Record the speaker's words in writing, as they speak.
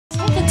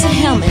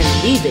down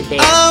and leave it there.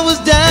 I was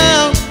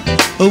down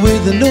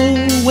with no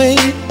way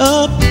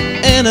up,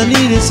 and I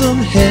needed some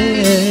help.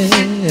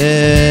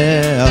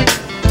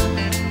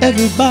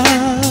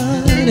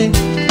 Everybody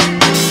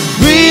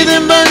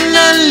breathing but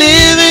not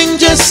living,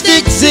 just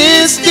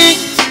existing.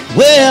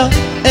 Well,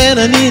 and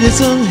I needed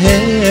some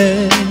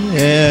help.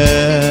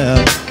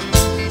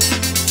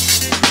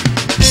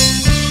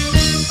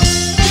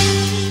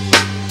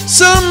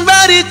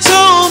 Somebody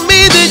told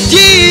me that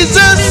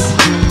Jesus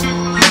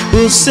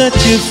will set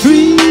you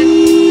free.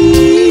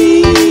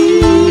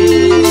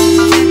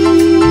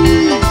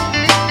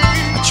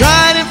 I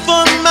tried it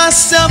for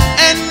myself,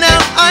 and now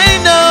I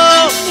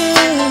know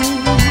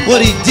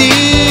what he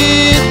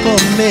did for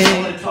me.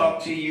 I want to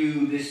talk to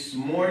you this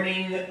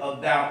morning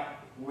about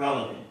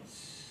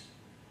relevance.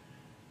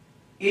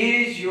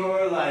 Is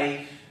your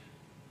life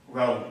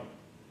relevant?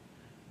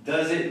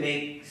 Does it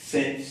make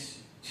sense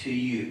to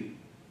you?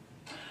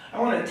 I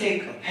want to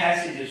take a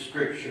passage of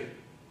scripture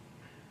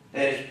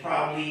that has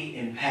probably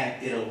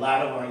impacted a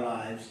lot of our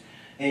lives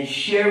and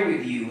share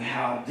with you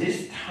how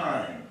this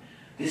time,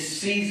 this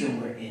season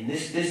we're in,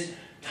 this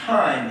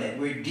time that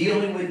we're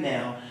dealing with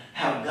now,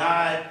 how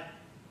God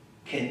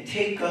can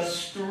take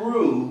us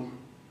through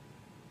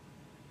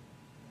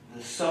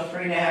the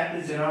suffering that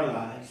happens in our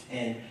lives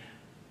and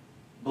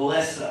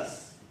bless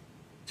us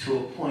to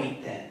a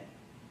point that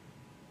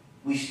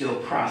we still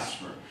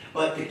prosper.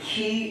 But the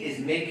key is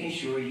making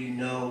sure you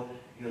know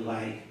your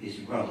life is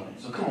relevant.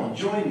 So come on,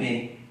 join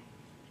me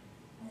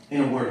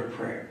in a word of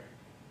prayer.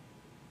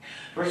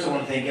 First, I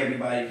want to thank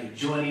everybody for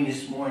joining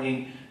this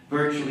morning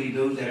virtually.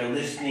 Those that are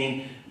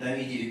listening, I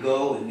need you to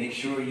go and make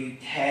sure you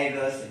tag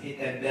us and hit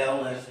that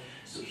bell, let us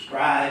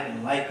subscribe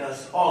and like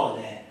us, all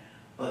of that.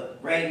 But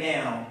right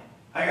now,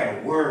 I got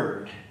a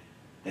word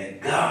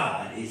that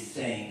God is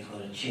saying is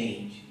going to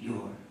change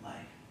your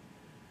life.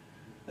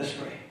 Let's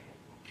pray.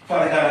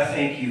 Father God, I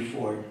thank you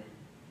for,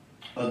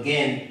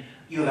 again,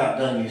 you have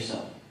outdone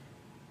yourself.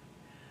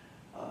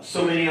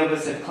 So many of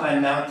us have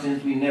climbed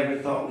mountains we never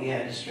thought we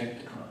had the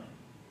strength to climb.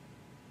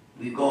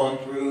 We've gone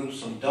through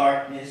some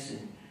darkness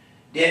and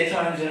dead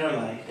times in our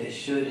life that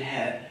should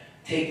have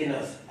taken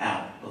us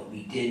out, but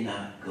we did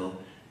not go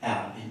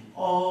out. And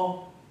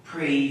all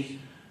praise,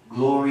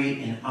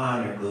 glory, and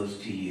honor goes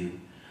to you.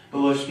 But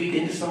Lord, speak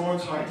into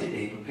someone's heart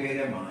today, prepare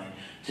their mind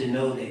to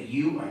know that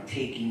you are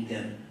taking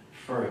them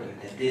further,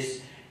 that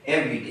this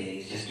every day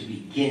is just the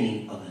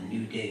beginning of a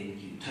new day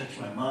with you. Touch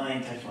my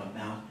mind, touch my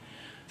mouth,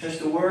 touch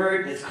the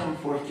word that's come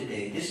forth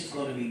today. This is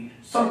going to be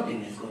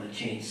something that's going to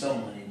change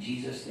someone. In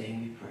Jesus'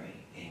 name we pray.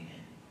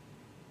 Amen.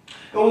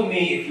 Go with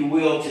me, if you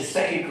will, to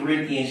 2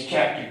 Corinthians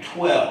chapter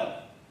 12.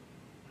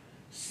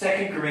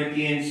 2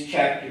 Corinthians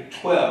chapter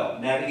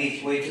 12.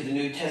 Navigate your way to the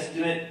New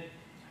Testament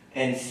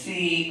and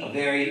see a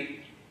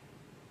very,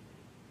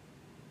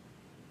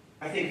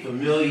 I think,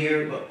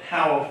 familiar but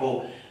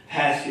powerful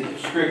passage of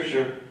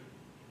scripture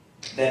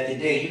that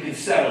today you can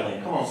settle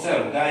in. Come on,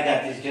 settle. God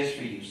got this just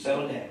for you.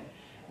 Settle down.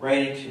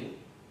 Right into it.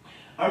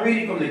 I'm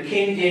reading from the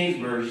King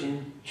James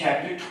Version,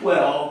 chapter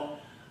 12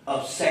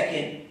 of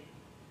 2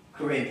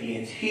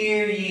 Corinthians.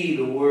 Hear ye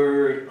the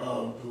word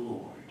of the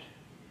Lord.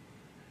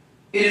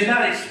 It is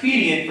not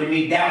expedient for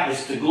me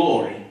doubtless to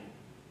glory.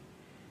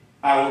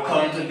 I will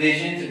come to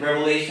visions and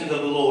revelations of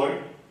the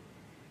Lord.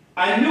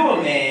 I knew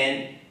a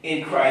man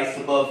in Christ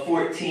above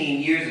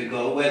 14 years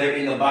ago, whether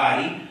in the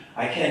body,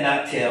 I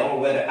cannot tell, or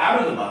whether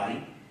out of the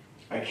body,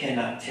 I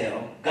cannot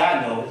tell.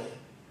 God knoweth.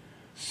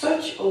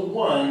 Such a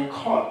one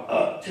caught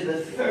up to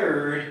the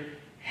third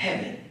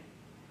heaven.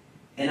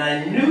 And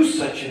I knew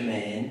such a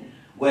man,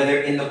 whether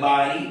in the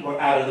body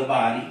or out of the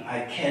body,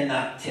 I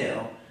cannot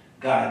tell.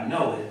 God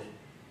knoweth.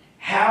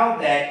 How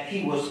that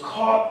he was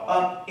caught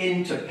up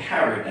into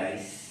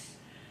paradise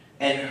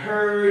and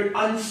heard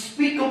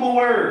unspeakable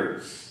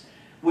words,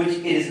 which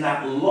it is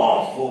not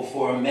lawful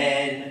for a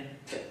man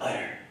to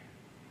utter.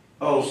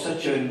 Oh,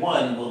 such a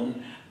one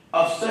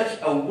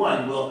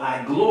will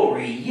I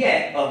glory,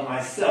 yet of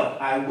myself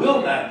I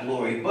will not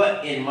glory,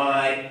 but in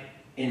my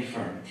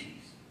infirmities.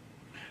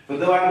 For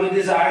though I would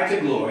desire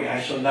to glory,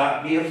 I shall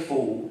not be a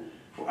fool,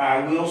 for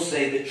I will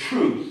say the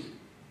truth.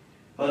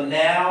 But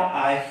now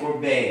I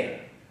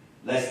forbear,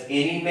 lest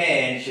any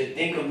man should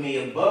think of me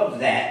above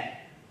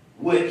that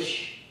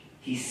which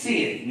he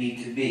seeth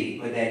me to be,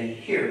 or that he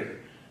heareth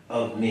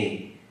of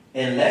me.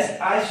 And lest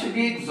I should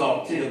be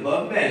exalted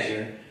above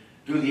measure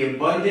through the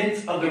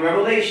abundance of the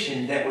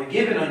revelation that were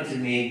given unto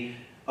me,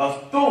 a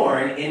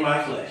thorn in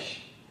my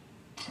flesh,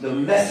 the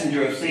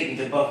messenger of Satan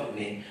to buffet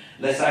me,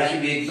 lest I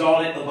should be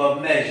exalted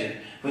above measure.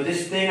 For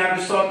this thing I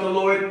besought the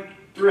Lord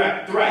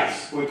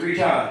thrice or 3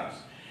 times.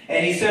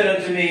 And he said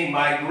unto me,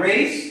 my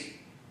grace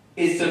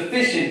is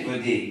sufficient for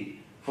thee,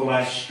 for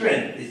my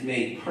strength is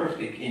made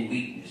perfect in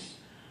weakness.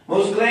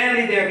 Most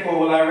gladly, therefore,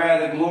 will I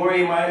rather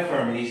glory in my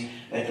infirmities,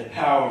 that the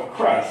power of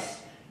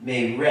Christ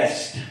may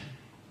rest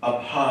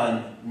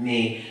upon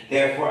me.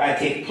 Therefore, I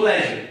take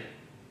pleasure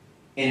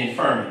in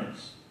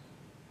infirmities,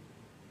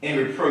 in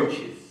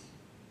reproaches,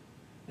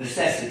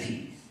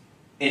 necessities,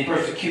 in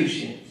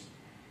persecutions,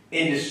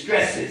 in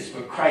distresses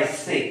for Christ's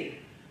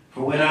sake.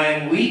 For when I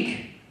am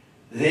weak,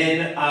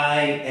 then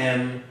I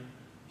am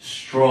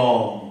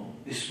strong.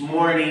 This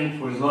morning,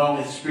 for as long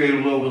as the Spirit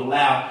of the Lord will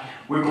allow,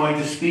 we're going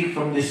to speak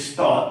from this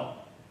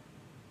thought.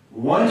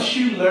 Once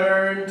you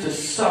learn to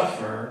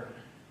suffer,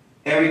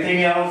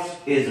 everything else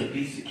is a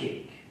piece of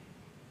cake.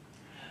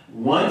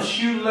 Once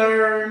you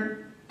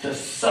learn to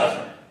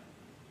suffer,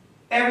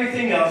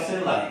 everything else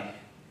in life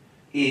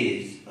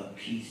is a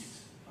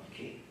piece of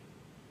cake.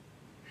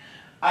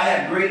 I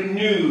have great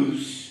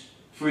news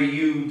for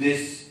you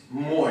this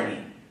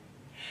morning.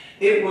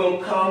 It will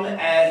come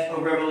as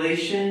a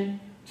revelation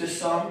to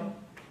some.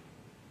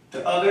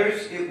 To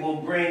others, it will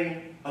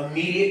bring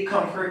immediate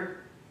comfort.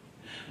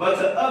 But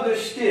to others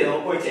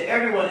still, or to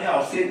everyone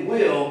else, it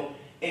will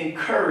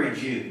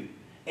encourage you.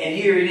 And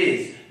here it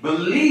is.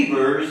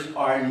 Believers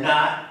are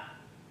not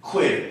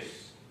quitters.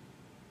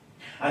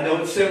 I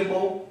know it's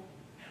simple,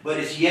 but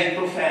it's yet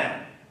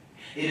profound.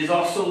 It is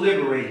also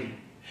liberating.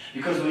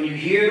 Because when you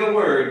hear the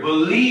word,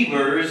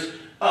 believers,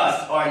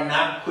 us, are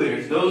not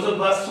quitters. Those of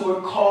us who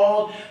are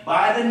called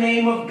by the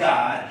name of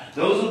God,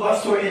 those of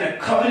us who are in a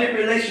covenant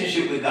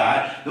relationship with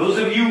God, those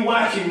of you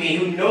watching me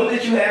who know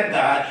that you have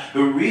God,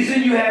 the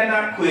reason you have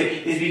not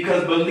quit is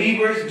because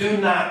believers do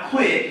not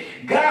quit.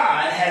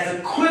 God has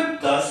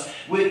equipped us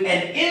with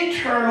an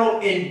internal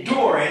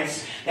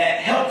endurance that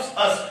helps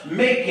us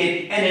make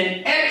it, and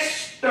an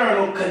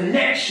external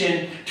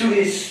connection to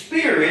His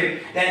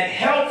Spirit that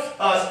helps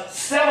us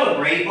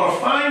celebrate or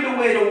find a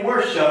way to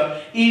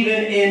worship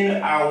even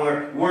in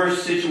our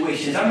worst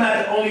situations. I'm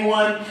not the only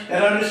one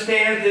that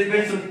understands there's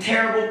been some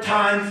terrible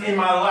times in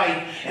my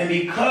life, and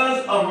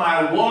because of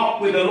my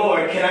walk with the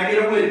Lord, can I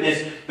get a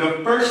witness?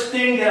 The first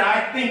thing that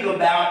I think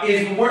about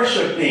is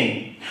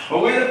worshiping.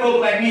 Or we're the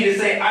folk like me to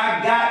say,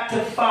 I've got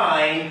to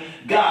find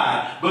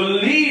God.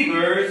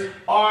 Believers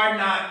are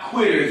not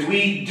quitters.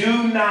 We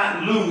do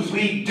not lose.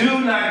 We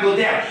do not go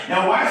down.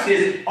 Now watch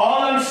this.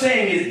 All I'm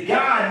saying is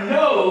God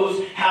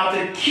knows how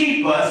to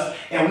keep us,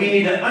 and we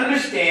need to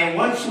understand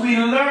once we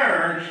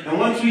learn and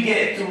once we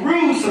get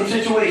through some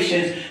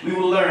situations, we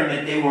will learn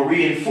that they will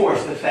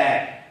reinforce the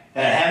fact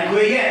that I haven't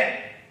quit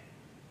yet.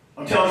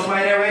 I'm telling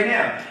somebody that right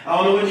now. I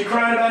don't know what you're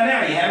crying about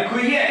now. You haven't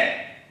quit yet.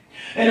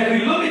 And if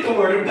we look at the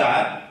Word of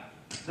God,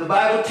 the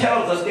Bible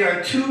tells us there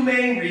are two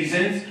main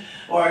reasons,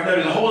 or no,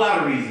 there's a whole lot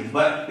of reasons,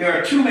 but there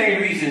are two main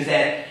reasons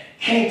that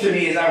came to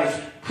me as I was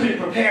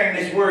preparing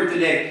this word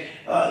today.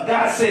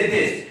 God said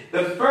this.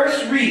 The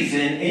first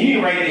reason, and you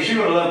can write this, you're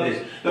going to love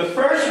this. The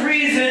first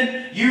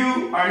reason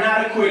you are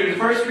not a quitter, the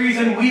first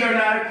reason we are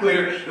not a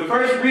quitter, the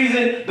first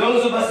reason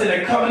those of us in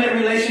a covenant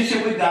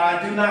relationship with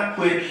God do not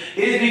quit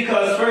is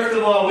because, first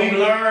of all, we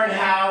learn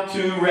how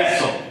to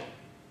wrestle.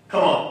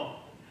 Come on.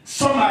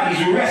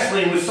 Somebody's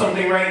wrestling with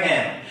something right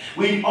now.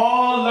 We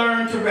all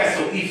learn to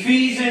wrestle.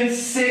 Ephesians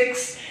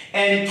 6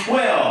 and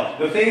 12,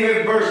 the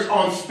favorite verse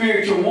on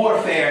spiritual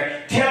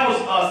warfare, tells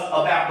us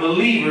about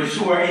believers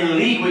who are in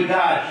league with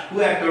God, who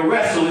have to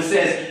wrestle. It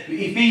says,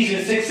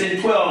 Ephesians 6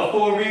 and 12,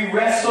 for we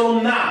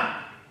wrestle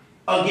not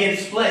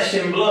against flesh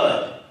and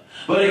blood,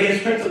 but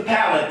against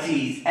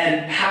principalities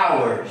and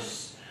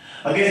powers,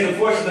 against the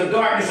forces of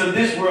darkness of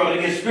this world,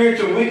 against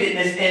spiritual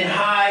wickedness in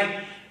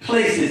high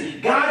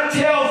places. God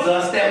tells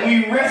us that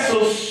we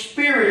wrestle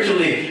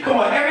spiritually. Come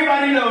on,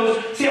 everybody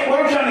knows. See, what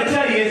I'm trying to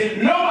tell you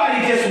is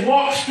nobody just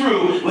walks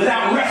through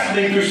without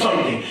wrestling through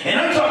something. And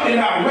I'm talking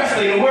about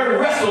wrestling. The word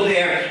wrestle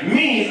there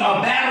means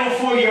a battle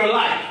for your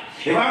life.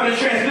 If I were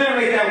to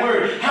transliterate that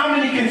word, how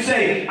many can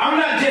say, I'm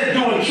not just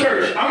doing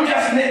church, I'm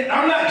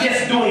not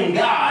just doing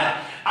God.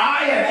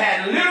 I have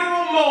had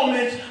literal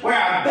moments where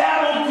I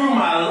battled through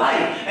my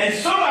life, and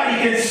somebody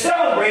can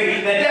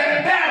celebrate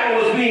that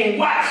battle was being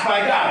watched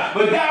by God.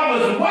 But God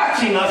was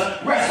watching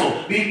us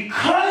wrestle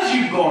because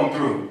you've gone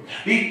through,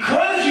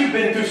 because you've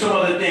been through some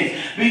other things,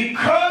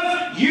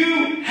 because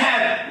you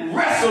have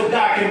wrestled.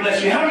 God can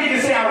bless you. How many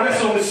can say I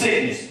wrestle with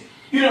sickness?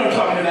 You know what I'm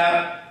talking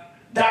about.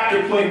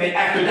 Doctor appointment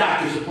after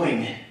doctor's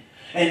appointment,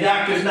 and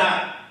doctors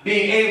not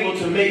being able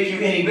to make you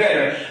any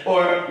better,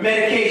 or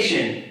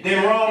medication,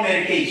 then wrong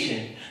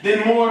medication,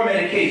 then more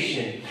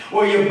medication,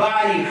 or your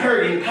body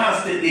hurting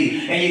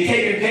constantly and you're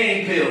taking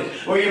pain pills,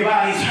 or your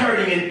body's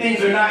hurting and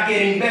things are not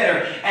getting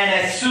better,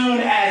 and as soon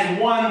as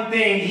one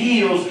thing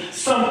heals,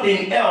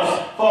 something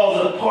else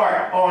falls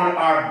apart on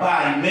our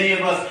body. Many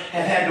of us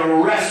have had to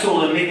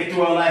wrestle and make it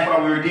through our life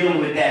while we were dealing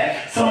with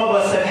that. Some of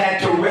us have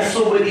had to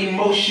wrestle with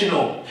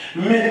emotional,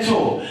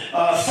 mental,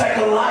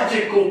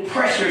 psychological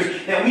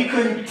pressures that we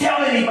couldn't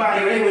tell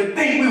anybody, or they would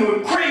think we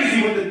were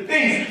crazy with the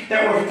things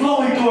that were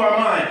flowing through our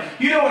mind.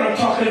 You know what I'm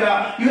talking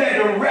about. You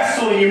had to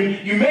wrestle,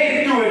 and you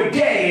made it through a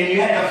day, and you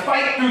had to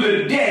fight through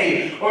the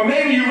day. Or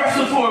maybe you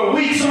wrestled for a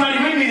week.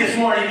 Somebody with me this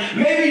morning.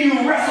 Maybe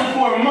you wrestled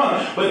for a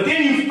month, but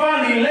then you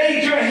finally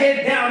laid your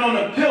head down on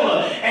a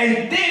pillow,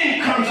 and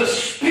then comes a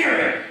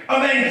spirit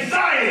of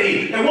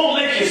anxiety that won't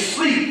let you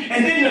sleep.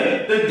 And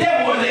then the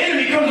devil or the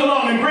enemy comes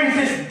along and brings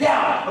this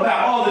doubt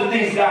about all the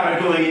things God are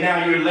doing. And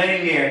now you're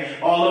laying there.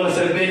 All of us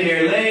have been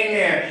there, laying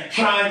there,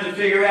 trying to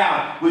figure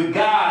out, with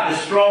God, the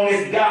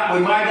strongest God,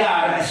 with my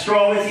God, as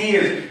strong as He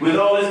is, with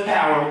all His his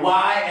power.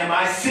 Why am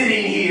I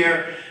sitting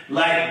here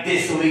like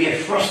this? And we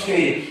get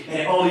frustrated, and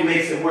it only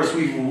makes it worse.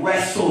 We've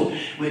wrestled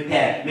with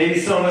that. Maybe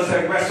some of us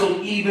have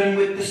wrestled even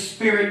with the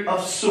spirit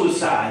of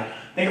suicide.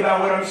 Think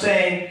about what I'm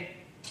saying.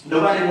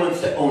 Nobody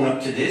wants to own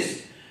up to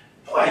this.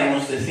 Nobody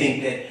wants to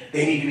think that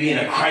they need to be in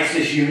a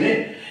crisis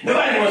unit.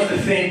 Nobody wants to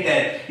think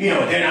that,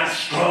 they're not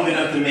strong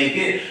enough to make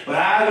it. But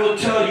I will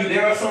tell you,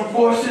 there are some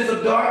forces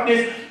of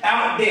darkness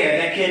out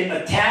there that can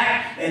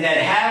attack and that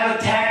have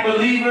attacked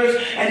believers.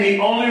 And the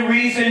only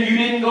reason you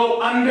didn't go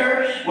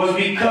under was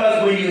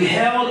because when you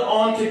held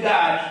on to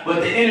God. But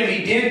the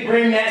enemy did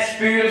bring that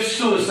spirit of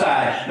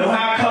suicide. Know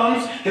how it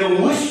comes?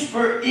 He'll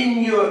whisper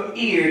in your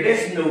ear,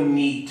 there's no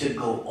need to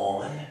go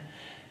on.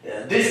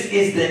 This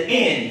is the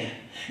end.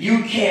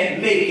 You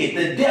can't make it.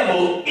 The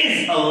devil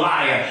is a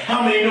liar.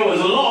 How many know as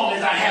long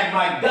as I have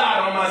my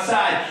God on my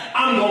side,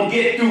 I'm going to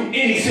get through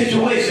any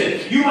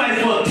situation? You might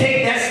as well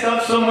take that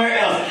stuff somewhere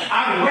else.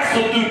 I've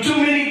wrestled through too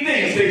many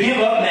things to give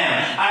up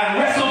now. I've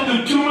wrestled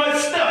through too much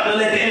stuff to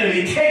let the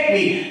enemy take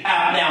me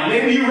out now.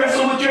 Maybe you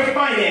wrestle with your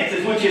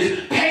finances, which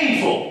is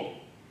painful.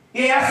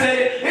 Yeah, I said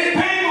it. It's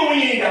painful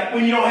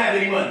when you don't have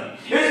any money.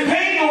 It's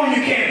painful when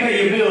you can't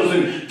pay your bills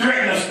and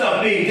threaten of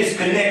stuff being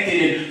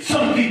disconnected, and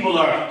some people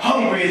are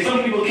hungry, and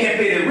some people can't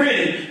pay their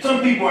rent, and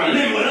some people are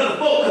living with other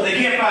folks because they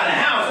can't find a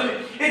house. I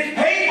mean,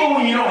 it's painful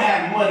when you don't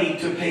have money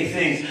to pay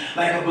things.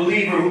 Like a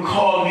believer who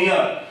called me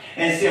up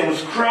and said,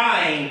 was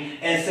crying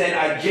and said,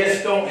 I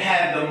just don't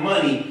have the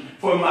money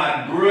for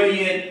my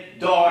brilliant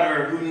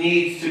daughter who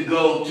needs to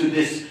go to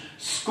this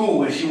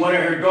school, and she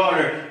wanted her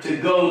daughter to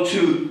go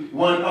to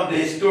one of the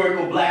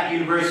historical black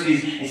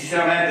universities, and she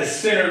said, I'm at the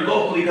center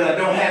locally because I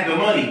don't have the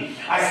money.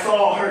 I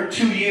saw her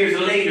 2 years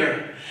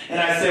later, and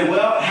I said,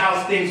 well,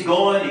 how's things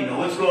going?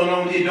 What's going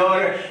on with your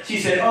daughter? She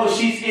said, oh,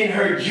 she's in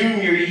her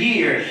junior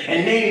year,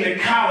 and named the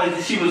college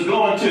that she was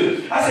going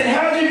to. I said,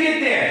 how did you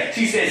get there?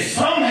 She said,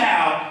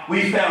 somehow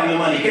we found the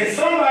money. Can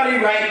somebody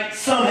write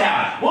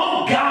somehow?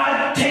 Won't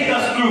God take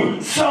us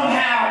through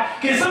somehow?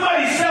 Can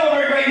somebody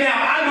celebrate right now?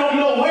 I don't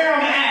know where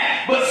I'm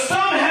at, but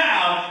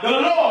somehow the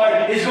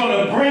Lord is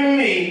going to bring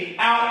me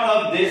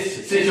out of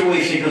this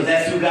situation, because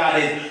that's who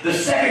God is. The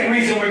second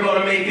reason we're going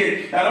to make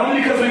it, not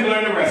only because we've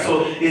learned to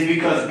wrestle, is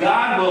because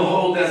God will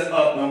hold us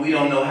up when we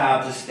don't know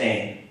how to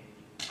stand.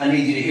 I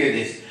need you to hear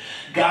this.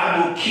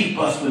 God will keep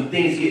us when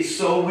things get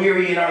so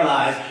weary in our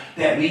lives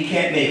that we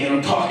can't make it.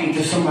 I'm talking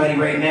to somebody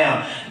right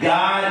now.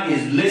 God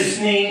is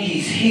listening.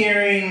 He's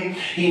hearing.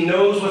 He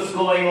knows what's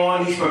going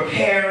on. He's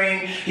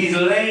preparing. He's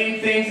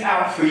laying things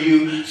out for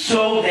you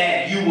so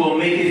that you will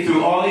make it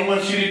through. All he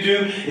wants you to do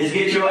is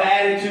get your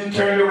attitude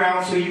turned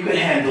around so you can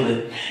handle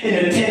it. In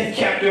the 10th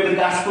chapter of the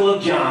Gospel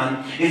of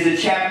John is a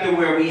chapter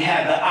where we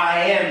have the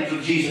I ams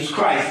of Jesus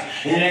Christ.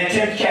 And in that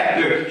 10th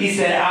chapter, he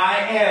said, I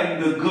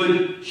am the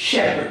good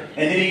shepherd.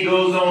 And then he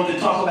goes on to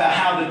talk about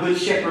how the good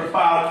shepherd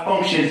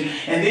functions.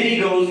 And then he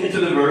goes into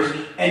the verse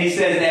and he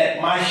says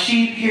that my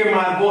sheep hear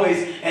my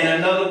voice,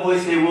 and another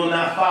voice they will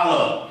not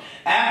follow.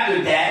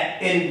 After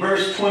that, in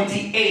verse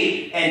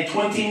 28 and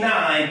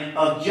 29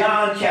 of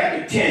John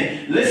chapter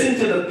 10, listen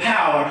to the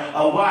power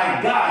of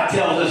why God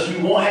tells us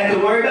we won't have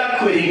to worry about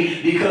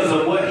quitting because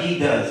of what he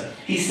does.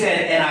 He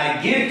said, and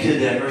I give to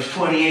them, verse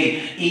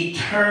 28,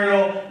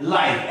 eternal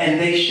life, and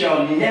they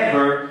shall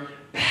never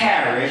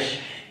perish,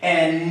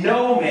 and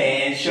no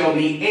man shall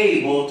be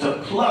able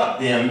to pluck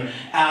them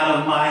out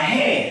of my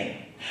hand.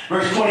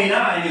 Verse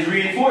 29 is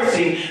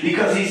reinforcing,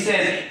 because he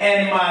says,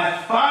 and my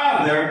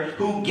Father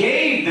who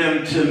gave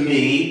them to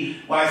me,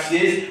 watch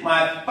this,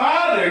 my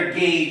Father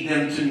gave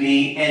them to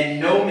me, and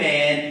no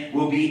man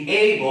will be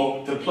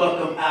able to pluck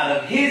them out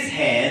of his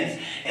hands.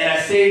 And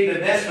I saved the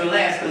best for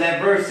last, because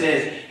that verse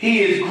says,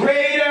 he is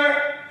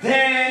greater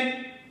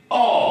than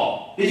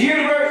all. Did you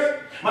hear the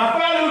verse? My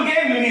Father who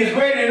gave them to me is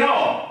greater than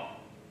all.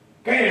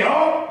 Greater than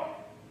all?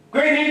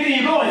 Greater than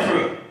anything you're going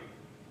through.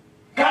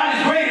 God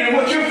is greater than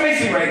what you're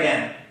facing right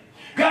now.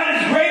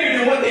 God is greater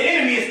than what the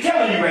enemy is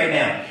telling you right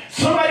now.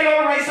 Somebody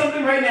ought to write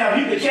something right now. If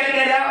you can check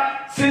that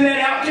out, send that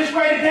out, just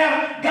write it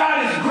down.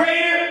 God is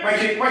greater.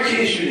 Write your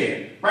issue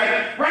there.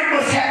 Write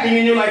what's happening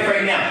in your life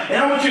right now.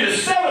 And I want you to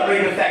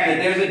celebrate the fact that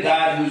there's a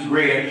God who's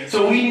greater.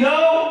 So we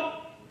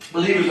know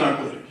believers aren't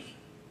quitters.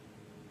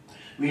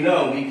 We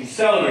know we can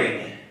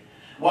celebrate it.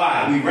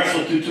 Why? We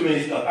wrestled through too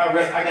many stuff.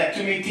 I got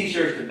too many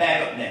t-shirts to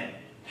back up now.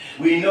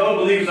 We know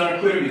believers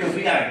aren't quitters because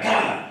we got a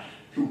God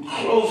who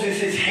closes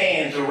his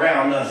hands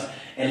around us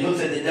and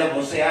looks at the devil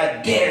and say,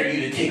 I dare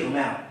you to take him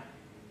out.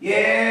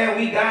 Yeah,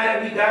 we got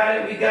it, we got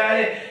it, we got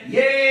it.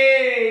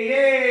 Yay,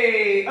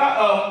 yay.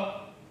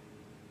 Uh-oh.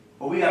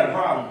 But we got a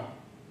problem.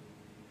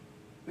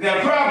 We got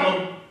a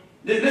problem.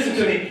 Listen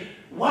to me.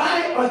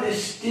 Why are there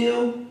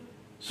still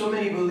so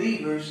many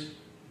believers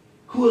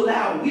who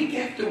allow, week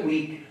after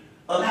week,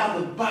 allow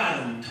the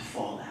bottom to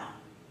fall out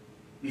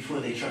before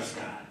they trust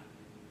God?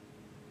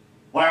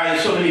 Why are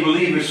there so many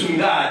believers whom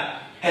God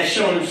has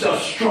shown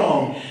himself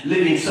strong,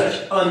 living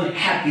such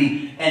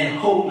unhappy and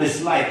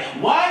hopeless life?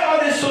 Why are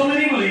there so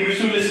many believers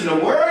who listen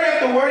to word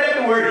after word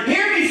after word,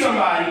 hear me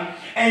somebody,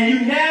 and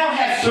you now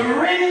have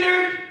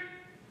surrendered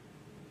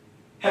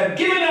have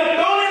given up,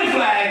 thrown in the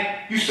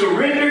flag, you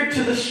surrendered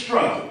to the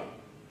struggle.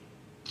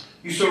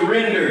 You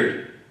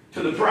surrendered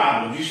to the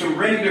problems. You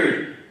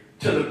surrendered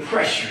to the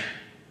pressure.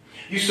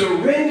 You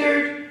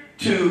surrendered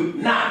to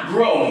not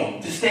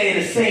growing, to stay in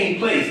the same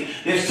place.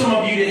 There's some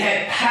of you that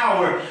had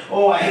power,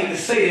 oh, I hate to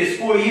say this,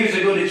 4 years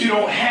ago that you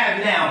don't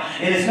have now.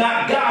 And it's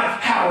not God's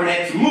power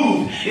that's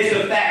moved. It's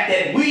the fact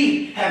that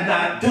we have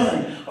not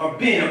done or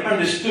been or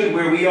understood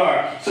where we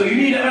are. So you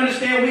need to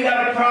understand we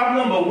got a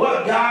problem, but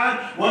what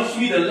God wants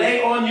me to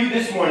lay on you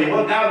this morning,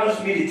 what God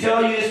wants me to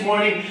tell you this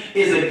morning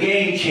is a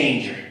game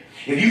changer.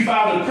 If you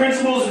follow the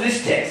principles of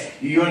this text,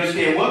 you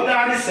understand what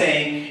God is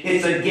saying,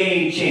 it's a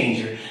game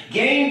changer.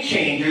 Game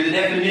changer, the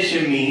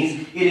definition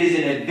means it is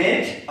an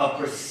event, a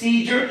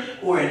procedure,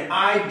 or an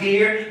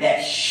idea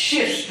that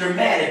shifts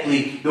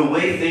dramatically the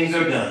way things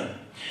are done.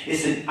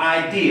 It's an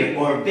idea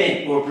or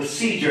event or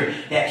procedure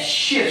that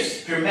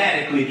shifts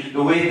dramatically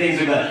the way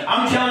things are done.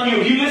 I'm telling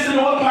you, if you listen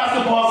to what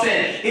Apostle Paul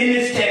said in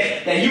this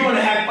text, that you're going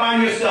to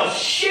find yourself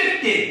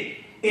shifted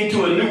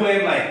into a new way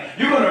of life.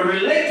 You're going to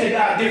relate to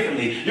God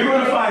differently. You're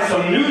going to find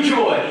some new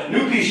joy,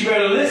 new peace. You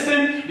better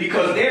listen,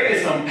 because there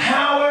is some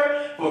power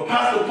for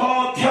Apostle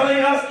Paul telling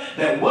us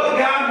that what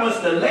God wants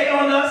to lay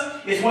on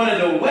us is one of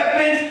the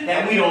weapons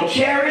that we don't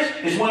cherish.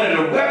 It's one of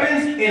the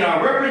weapons in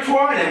our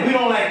repertoire that we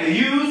don't like to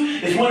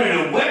use. It's one of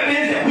the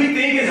weapons that we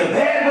think is a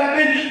bad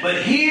weapon.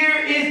 But here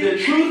is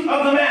the truth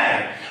of the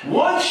matter.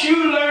 Once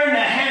you learn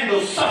to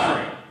handle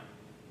suffering,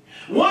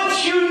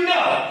 once you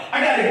know,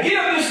 I got to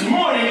get up this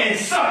morning and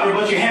suffer,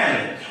 but you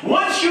handle it.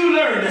 Once you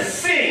learn to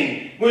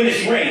sing when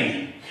it's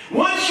raining.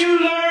 Once you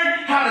learn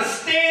how to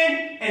stand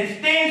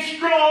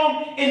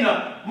strong in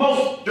the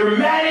most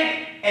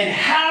dramatic and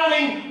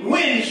howling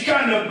winds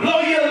trying to blow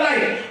your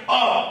life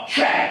off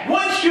track.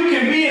 Once you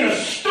can be in a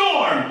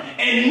storm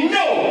and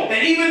know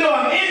that even though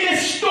I'm in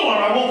this storm,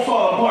 I won't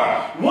fall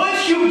apart.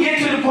 Once you get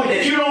to the point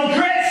that you don't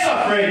dread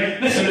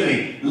suffering, listen to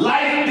me,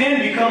 life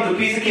then becomes a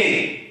piece of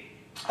cake.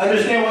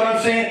 Understand what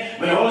I'm saying?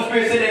 When the Holy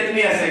Spirit said that to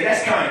me, I said,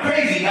 that's kind of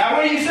crazy, God.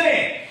 What are you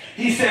saying?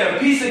 He said a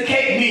piece of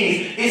cake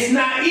means it's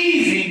not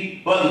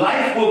easy, but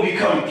life will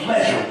become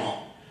pleasurable.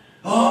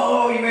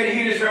 Oh, you ready to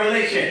hear this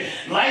revelation?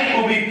 Life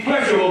will be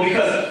pleasurable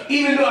because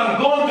even though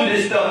I'm going through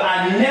this stuff,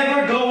 I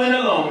never go in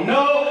alone.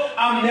 No,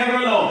 I'm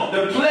never alone.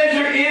 The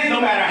pleasure is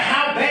no matter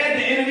how bad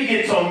the enemy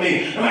gets on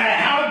me, no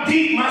matter how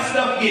deep my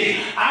stuff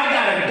gets, I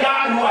got a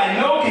God who I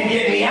know can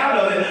get me out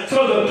of it.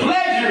 So the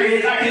pleasure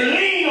is I can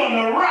lean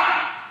on the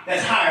rock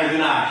that's higher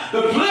than I.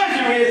 The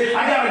pleasure is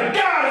I got a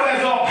God who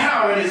has all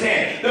power in his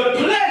hand. The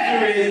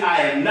pleasure is I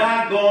have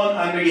not gone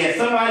under yet.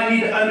 Somebody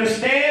need to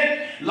understand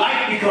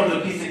life becomes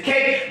a piece of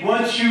cake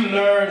once you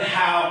learn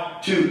how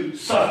to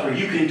suffer.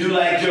 You can do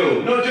like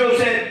Job. No,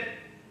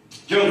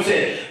 Job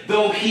said,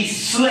 though he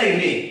slay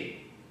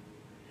me,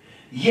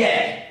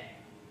 yet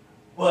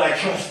will I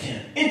trust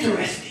him.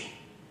 Interesting.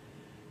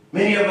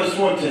 Many of us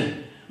want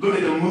to look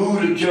at the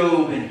mood of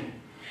Job and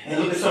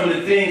look at some of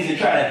the things and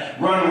try to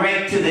run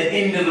right to the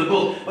end of the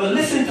book. But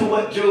listen to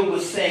what Job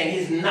was saying,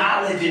 his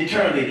knowledge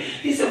internally.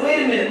 He said,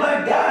 wait a minute,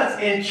 my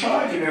God's in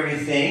charge of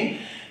everything,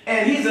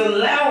 and he's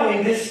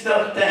allowing this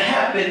stuff to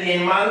happen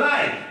in my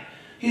life.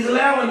 He's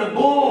allowing the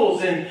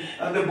bulls and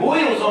the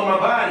boils on my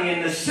body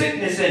and the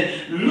sickness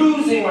and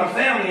losing my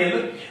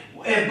family.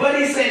 But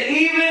he said,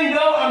 even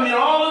though I'm in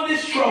all of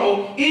this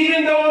trouble,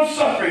 even though I'm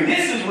suffering,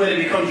 this is when it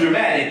becomes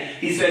dramatic.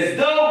 He says,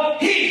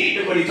 look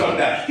what he talked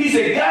about. He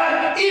said,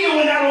 God, even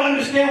when I don't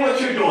understand what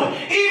you're doing,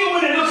 even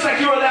when it looks like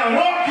you're allowing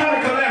all kind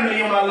of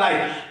calamity in my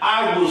life,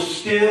 I will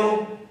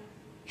still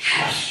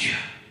trust you.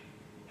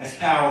 That's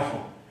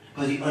powerful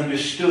because he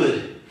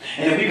understood.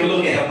 And if we can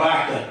look at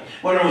Habakkuk,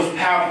 one of the most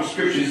powerful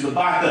scriptures is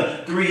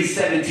Habakkuk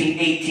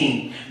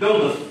 3:17-18.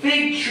 Though the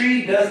fig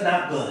tree does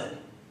not bud,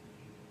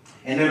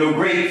 and there are no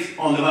grapes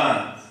on the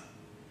vines,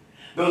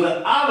 though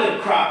the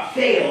olive crop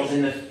fails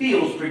and the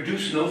fields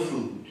produce no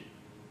food,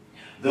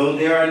 though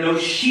there are no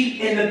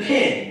sheep in the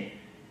pen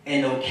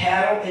and no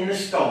cattle in the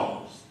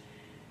stalls.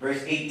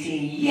 Verse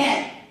 18,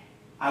 yet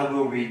I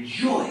will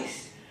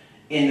rejoice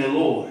in the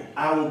Lord.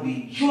 I will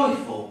be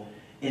joyful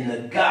in the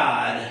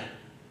God,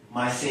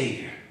 my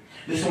Savior.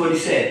 Listen to what he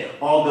said.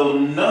 Although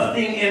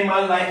nothing in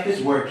my life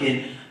is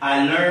working,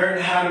 I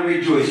learned how to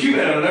rejoice. You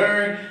better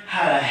learn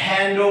how to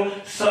handle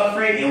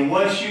suffering. And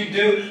once you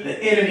do,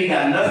 the enemy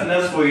got nothing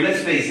else for you.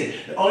 Let's face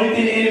it. The only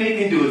thing the enemy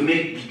can do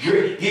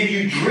is give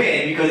you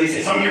dread because he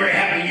says, something already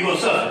happened, you're going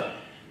to suffer.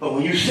 But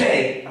when you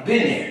say, I've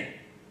been there,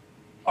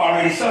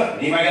 already suffered.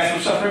 Anybody got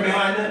some suffering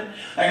behind them?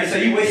 Like I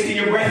said, you wasting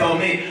your breath on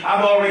me.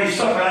 I've already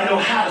suffered. I know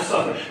how to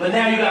suffer. But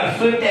now you got to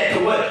flip that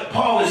to what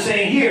Paul is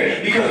saying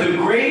here. Because the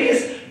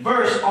greatest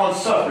verse on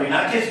suffering,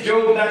 not just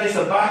Job, not just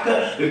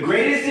Habakkuk, the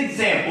greatest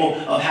example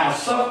of how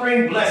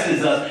suffering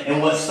blesses us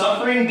and what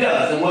suffering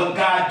does and what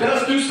God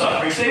does through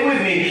suffering, stay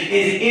with me,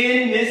 is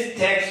in this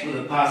text with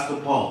Apostle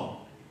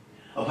Paul.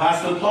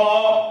 Apostle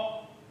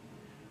Paul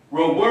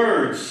wrote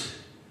words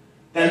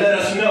that let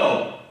us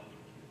know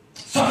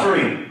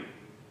suffering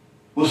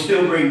will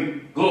still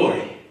bring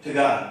glory to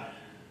God.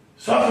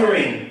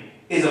 Suffering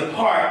is a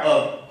part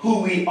of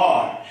who we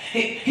are.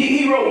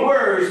 He wrote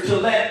words to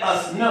let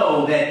us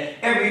know that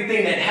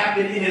everything that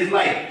happened in his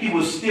life, he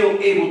was still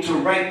able to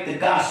write the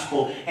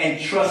gospel and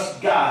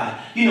trust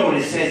God. You know what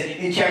it says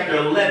in chapter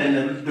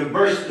 11,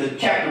 the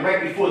chapter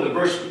right before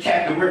the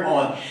chapter we're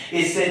on,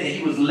 it said that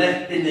he was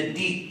left in the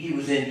deep. He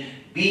was in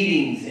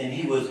beatings, and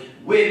he was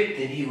whipped,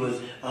 and he was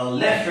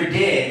left for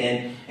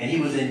dead, and he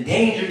was in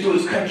danger to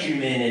his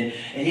countrymen,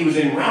 and he was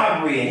in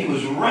robbery, and he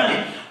was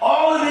running.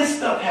 All of this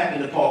stuff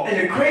happened to Paul. And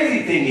the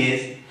crazy thing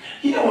is,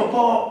 you know,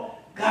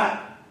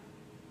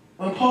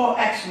 when Paul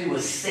actually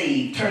was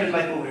saved, turned his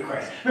life over to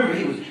Christ. Remember,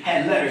 he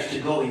had letters to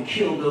go and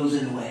kill those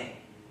in the way,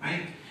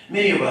 right?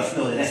 Many of us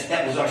know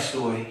that was our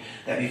story.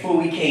 That before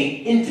we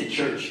came into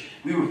church,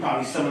 we were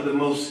probably some of the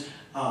most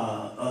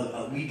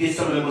we did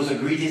some of the most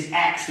egregious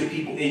acts to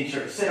people in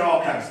church, said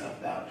all kinds of stuff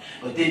about it.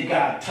 But then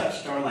God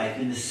touched our life,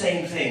 and the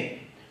same thing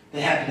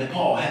that happened to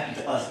Paul happened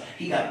to us.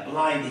 He got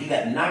blinded. He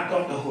got knocked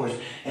off the horse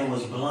and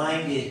was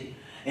blinded.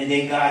 And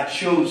then God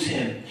chose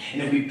him.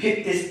 And if we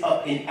pick this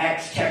up in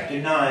Acts chapter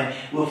 9,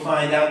 we'll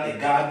find out that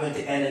God went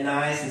to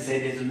Ananias and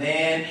said, there's a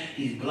man,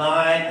 he's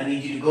blind. I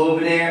need you to go over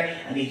there.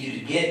 I need you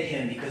to get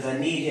him because I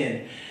need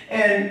him.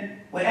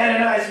 And when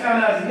Ananias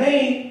found out his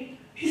name,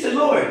 he said,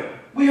 Lord,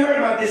 we heard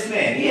about this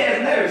man. He has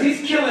letters.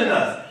 He's killing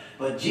us.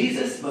 But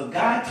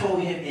God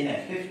told him in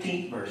that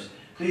 15th verse,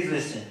 please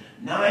listen,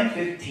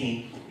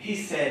 9:15, he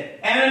said,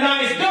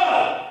 Ananias,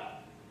 go!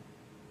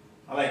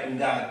 I like when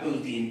God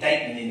throws the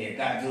indictment in there.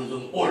 God throws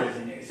those orders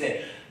in there. He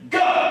said,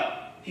 go!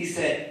 He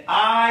said,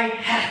 I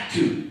have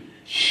to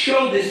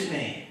show this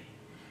man.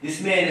 This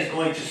man is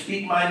going to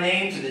speak my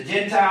name to the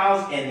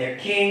Gentiles and their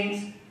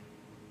kings.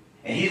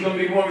 And he's going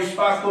to be more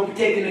responsible for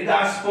taking the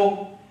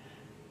gospel.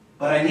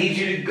 But I need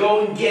you to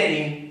go and get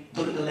him.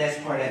 Look at the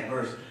last part of that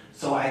verse.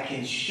 So I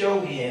can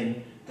show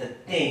him the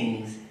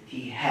things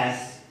he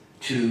has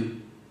to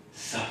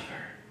suffer.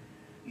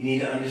 You need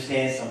to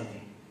understand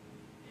something.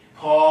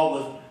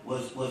 Paul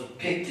was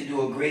picked to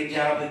do a great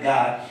job with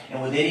God.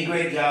 And with any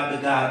great job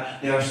with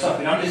God, there are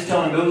suffering. I'm just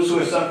telling those who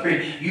are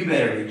suffering, you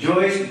better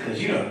rejoice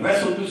because you don't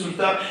wrestle through some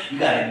stuff. You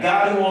got a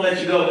God who won't let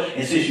you go.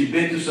 And since you've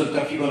been through some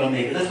stuff, you're going to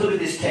make it. Let's look at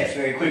this text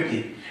very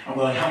quickly. I'm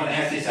going to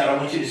hash this out. I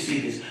want you to see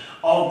this.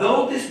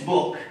 Although this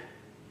book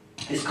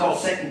is called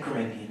 2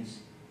 Corinthians,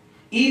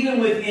 even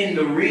within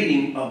the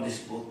reading of this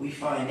book, we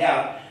find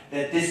out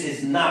that this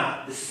is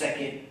not the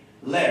second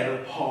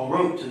letter Paul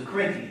wrote to the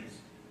Corinthians.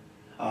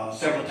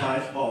 Several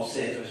times Paul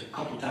says, or a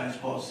couple times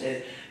Paul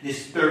says,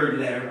 this third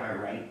letter I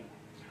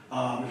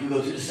write. If we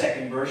go to the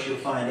second verse, you'll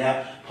find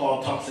out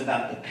Paul talks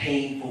about the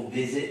painful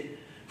visit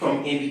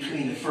from in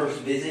between the first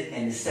visit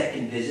and the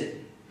second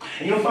visit.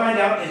 And you'll find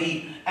out that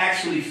he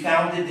actually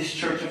founded this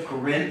church of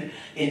Corinth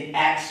in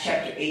Acts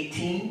chapter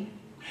 18.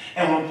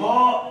 And when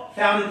Paul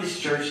founded this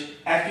church,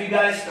 after he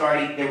got it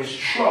started, there was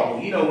trouble.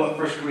 You know what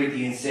 1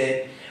 Corinthians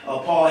said.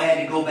 Paul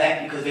had to go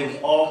back because there was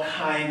all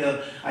kind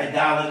of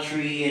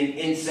idolatry and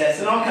incest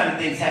and all kind of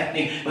things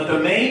happening. But the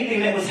main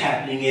thing that was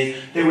happening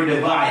is they were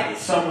divided.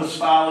 Some was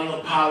following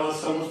Apollos,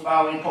 some was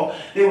following Paul.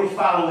 They were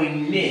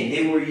following men.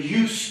 They were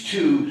used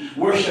to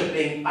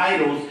worshiping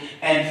idols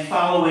and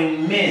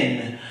following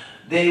men.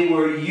 They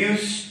were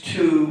used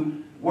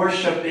to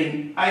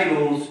worshiping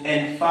idols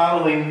and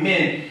following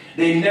men.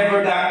 They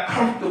never got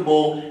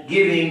comfortable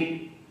giving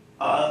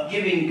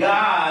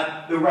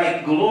God the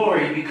right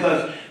glory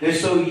because they're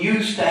so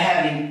used to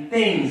having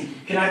things.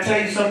 Can I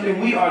tell you something?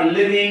 We are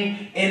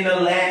living in the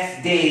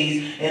last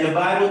days, and the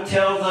Bible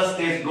tells us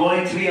there's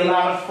going to be a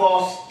lot of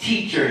false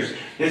teachers.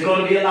 There's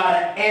going to be a lot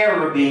of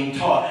error being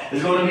taught.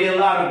 There's going to be a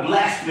lot of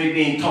blasphemy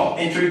being taught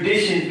and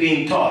traditions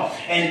being taught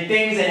and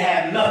things that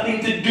have nothing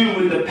to do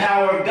with the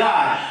power of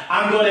God.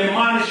 I'm going to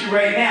admonish you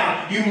right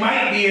now. You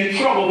might be in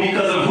trouble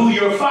because of who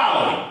you're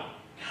following.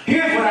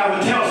 Here's what I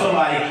would tell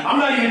somebody. I'm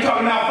not even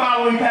talking about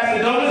following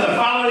Pastor Dunkins or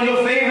following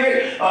your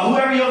favorite,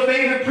 whoever your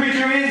favorite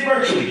preacher is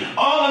virtually.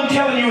 All I'm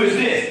telling you is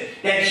this,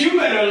 that you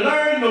better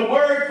learn the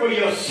word for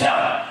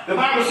yourself. The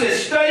Bible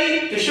says,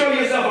 study to show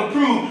yourself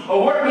approved, a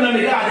workman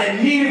unto God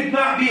that needeth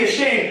not be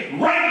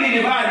ashamed, rightly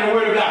dividing the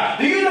word of God.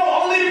 Do you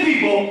know only the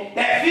people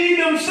that feed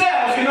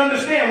themselves can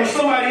understand when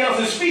somebody else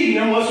is feeding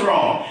them what's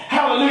wrong?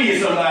 Hallelujah,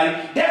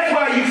 somebody. That's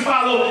why you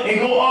follow and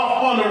go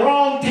off on the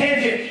wrong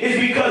tangent, is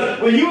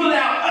because when you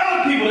allow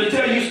people to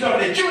tell you stuff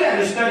that you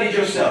haven't studied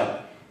yourself.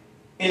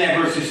 In that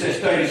verse it says,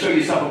 study to show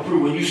yourself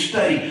approved. When you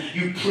study,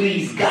 you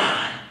please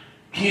God.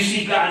 Can you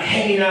see God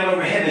hanging out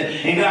over heaven?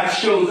 And God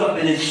shows up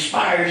and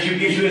inspires you,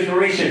 gives you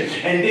inspiration.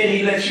 And then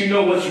he lets you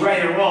know what's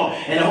right or wrong.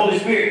 And the Holy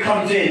Spirit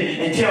comes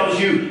in and tells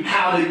you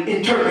how to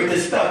interpret the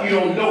stuff you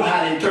don't know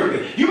how to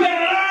interpret. You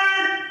better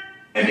learn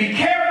and be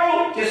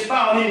careful. Just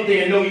follow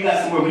anything and know you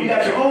got some word. When you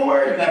got your own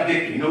word, you got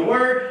victory. No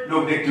word,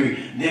 no victory.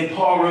 And then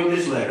Paul wrote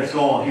this letter. Let's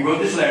go on. He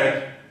wrote this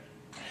letter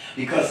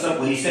because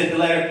when he sent the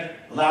letter,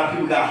 a lot of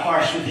people got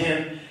harsh with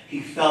him.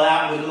 He fell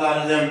out with a lot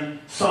of them.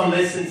 Some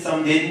listened,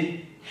 some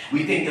didn't.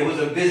 We think there was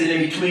a visit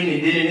in between,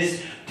 and then in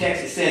this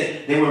text, it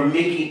says they were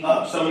making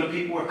up. Some of the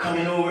people were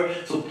coming over.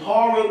 So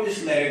Paul wrote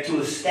this letter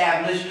to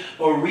establish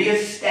or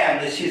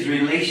reestablish his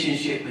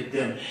relationship with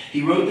them.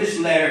 He wrote this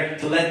letter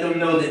to let them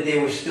know that they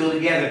were still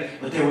together,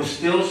 but there were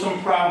still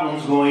some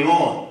problems going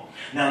on.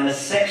 Now, in the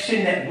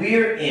section that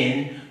we're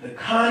in, the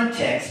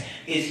context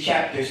is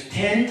chapters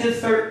 10 to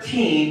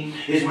 13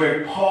 is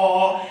where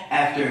Paul,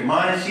 after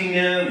admonishing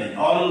them and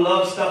all the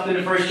love stuff in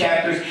the first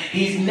chapters,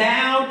 he's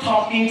now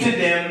talking to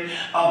them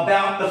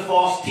about the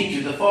false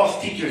teachers. The false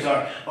teachers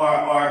are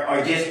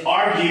just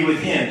arguing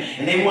with him,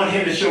 and they want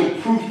him to show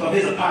proof of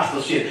his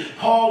apostleship.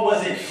 Paul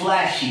wasn't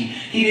flashy.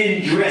 He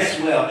didn't dress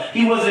well.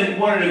 He wasn't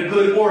one of the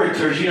good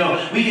orators. You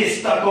know, we get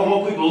stuck on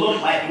what people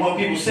look like and what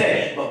people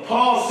say. But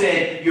Paul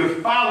said,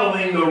 you're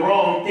following the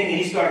wrong thing,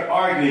 and he started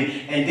arguing.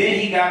 And then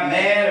he got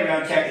mad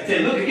around chapter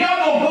 10. Look, if y'all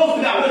don't boast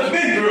about what you've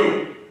been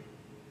through.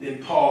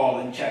 Then Paul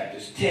in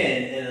chapters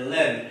 10 and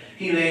 11,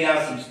 he laid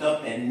out some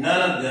stuff and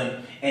none of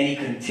them. And he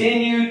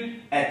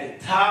continued at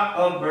the top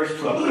of verse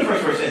 12. Look at the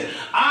first verse. Says,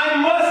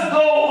 I must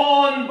go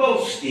on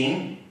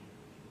boasting,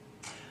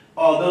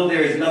 although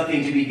there is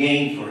nothing to be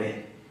gained for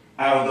it.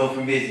 I will go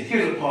from business.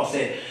 Here's what Paul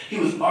said. He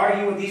was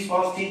arguing with these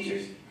false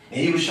teachers. And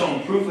he was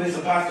showing proof of his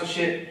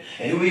apostleship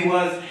and who he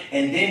was.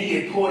 And then he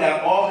had pulled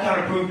out all kind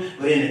of proof.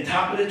 But in the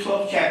top of the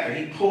 12th chapter,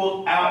 he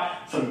pulled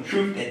out some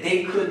truth that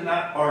they could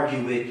not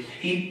argue with.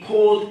 He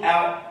pulled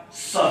out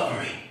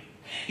suffering.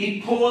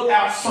 He pulled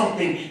out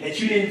something that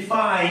you didn't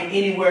find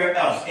anywhere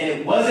else. And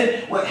it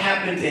wasn't what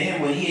happened to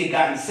him when he had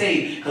gotten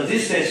saved. Because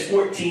this says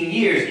 14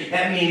 years.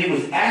 That means it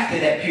was after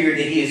that period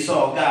that he had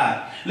saw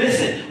God.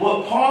 Listen,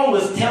 what Paul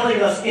was telling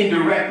us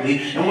indirectly,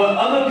 and what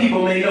other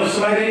people may know,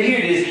 somebody didn't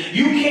hear this,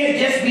 you can't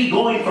just be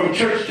going from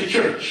church to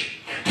church,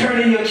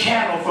 turning your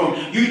channel from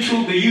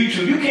YouTube to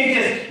YouTube. You can't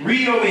just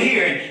read over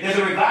here, and there's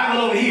a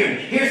revival over here, and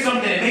here's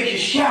something that makes you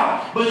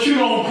shout, but you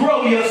don't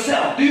grow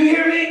yourself. Do you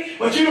hear me?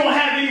 But you don't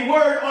have any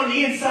word on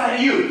the inside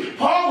of you.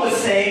 Paul was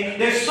saying,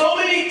 there's so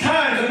many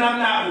times when I'm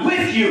not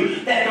with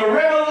you that the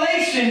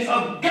revelations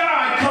of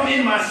God come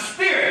in my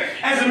spirit.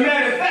 As a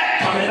matter of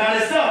fact, talking about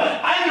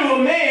himself, I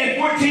knew a man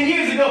 14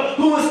 years ago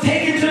who was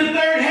taken to the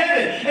third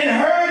heaven and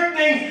heard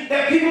things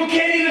that people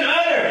can't even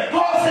utter.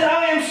 Paul said,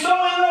 I am so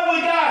in love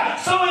with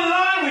God, so in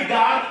line with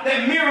God,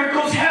 that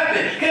miracles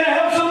happen. Can I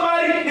help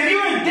somebody? If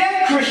you're a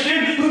dead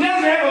Christian who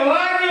doesn't have a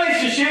live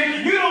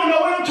relationship, you don't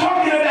know what I'm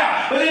talking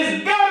about. But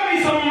there's got to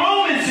be some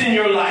moments in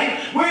your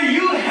life where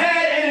you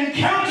had an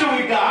encounter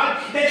with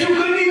God that you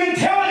couldn't even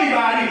tell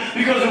anybody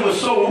because it was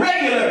so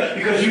regular,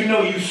 because you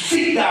know you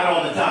seek God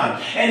all the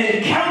time. An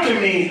encounter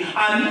means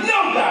I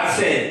know God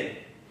said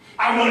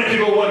I wanted to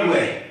go one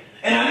way,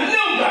 and I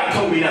know God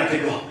told me not to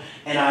go.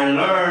 And I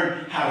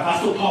learned how,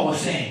 that's what Paul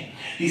was saying.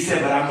 He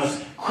said, but I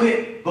must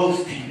quit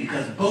boasting,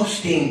 because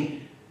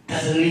boasting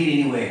doesn't lead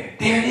anywhere.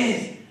 There it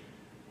is.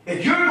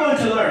 If you're going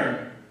to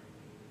learn,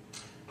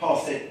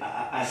 Paul said,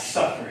 I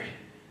suffered.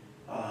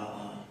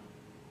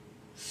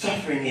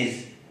 Suffering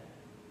is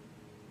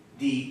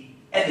the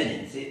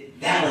evidence. It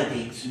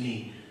validates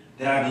me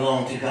that I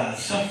belong to God.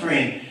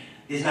 Suffering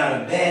is not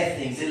a bad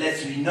thing. It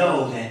lets me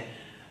know that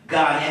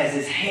God has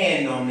his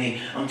hand on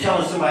me. I'm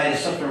telling somebody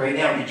that's suffering right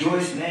now,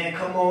 rejoice, man.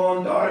 Come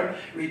on, daughter.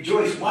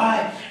 Rejoice.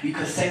 Why?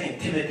 Because 2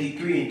 Timothy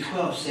 3 and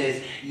 12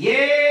 says,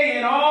 yea,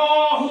 and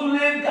all who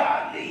live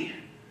godly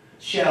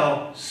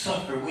shall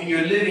suffer. When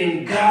you're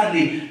living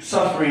godly,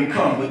 suffering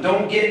comes. But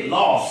don't get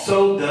lost.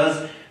 So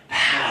does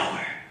power.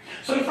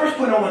 So the first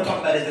point I want to talk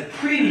about is the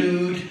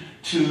prelude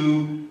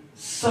to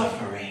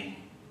suffering.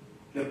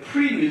 The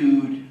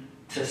prelude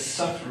to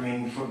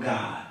suffering for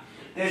God.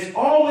 There's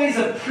always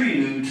a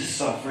prelude to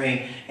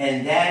suffering,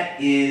 and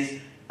that is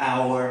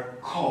our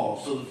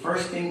call. So the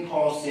first thing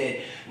Paul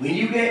said, when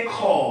you get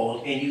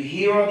called and you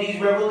hear all these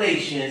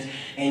revelations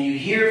and you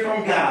hear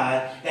from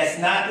God, that's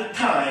not the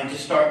time to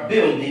start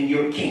building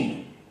your kingdom.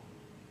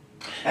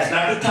 That's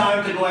not the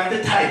time to go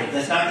after titles.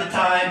 That's not the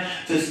time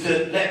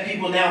to let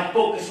people now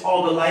focus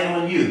all the light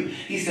on you.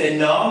 He said,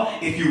 no,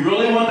 if you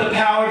really want the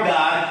power of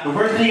God, the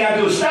first thing you got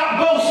to do is stop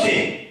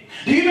boasting.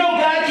 Do you know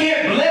God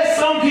can't bless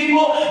some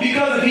people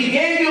because if he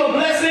gave you a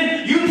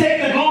blessing, you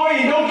take the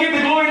glory and don't give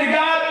the glory to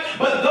God?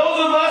 But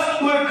those of us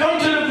who have come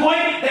to the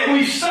point that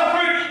we've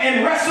suffered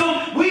and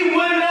wrestled, we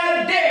would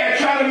not dare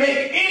try to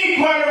make any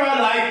part of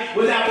our life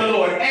without the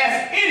Lord.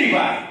 Ask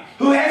anybody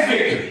who has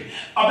victory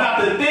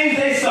about the things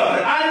they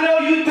suffered. I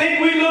know you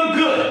think we look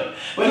good,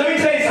 but let me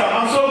tell you something.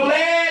 I'm so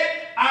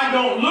glad I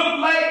don't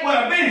look like what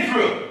I've been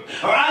through.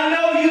 Or I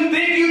know you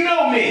think you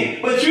know me,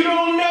 but you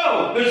don't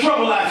know the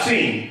trouble I've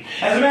seen.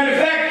 As a matter of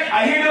fact,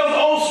 I hear those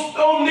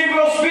old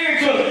Negro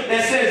spirituals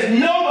that says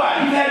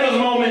nobody. You've had those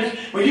moments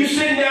when you're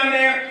sitting down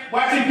there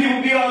watching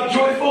people be all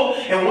joyful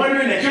and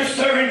wondering that you're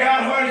serving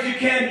God hard as you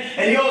can.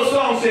 And the old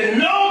song says,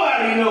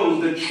 nobody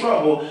knows the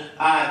trouble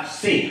I've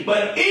seen.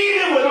 But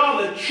even with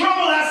all the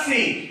trouble I've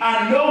seen,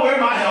 I know where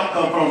my help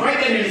comes from.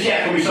 Write that in the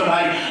chat for me,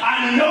 somebody.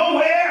 I know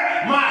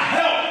where my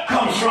help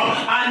comes from.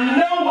 I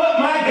know what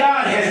my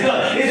God has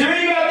done. Is there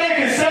anybody out there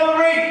can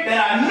celebrate that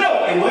I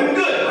know it wasn't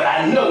good, but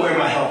I know where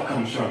my help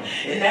comes from? comes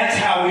from. And that's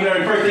how we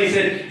learn. First thing he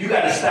said, you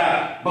got to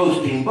stop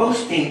boasting.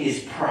 Boasting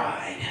is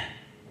pride.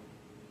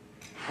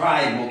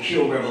 Pride will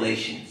kill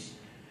revelations.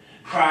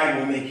 Pride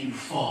will make you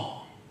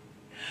fall.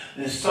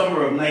 In the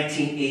summer of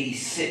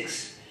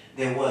 1986,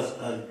 there was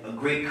a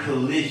great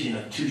collision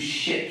of two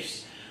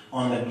ships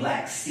on the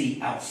Black Sea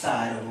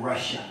outside of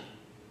Russia.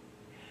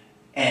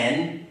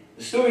 And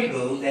the story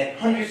goes that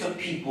hundreds of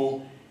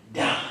people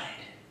died.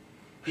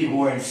 People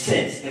were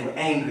incensed, they were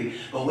angry,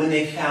 but when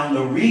they found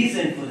the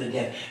reason for the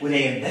death, when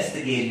they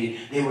investigated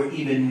it, they were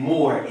even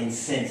more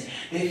incensed.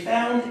 They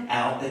found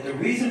out that the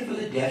reason for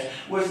the death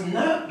was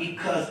not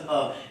because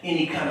of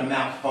any kind of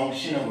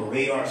malfunction of a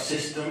radar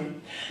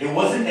system. It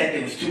wasn't that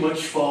there was too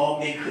much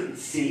fog they couldn't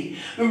see.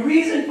 The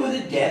reason for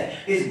the death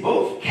is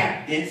both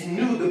captains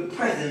knew the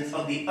presence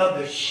of the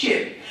other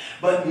ship,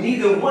 but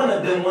neither one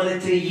of them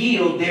wanted to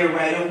yield their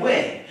right of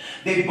way.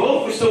 They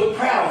both were so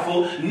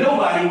proudful,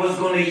 nobody was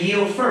going to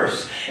yield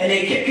first. And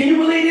they kept, can you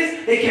believe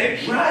this? They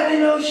kept driving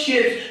those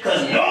ships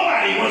because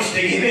nobody wants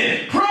to give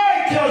in.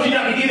 Pride tells you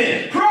not to give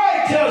in.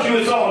 Pride tells you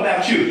it's all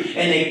about you.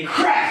 And they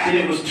crashed and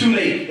it was too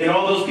late and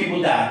all those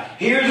people died.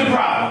 Here's the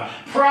problem.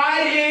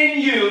 Pride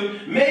in you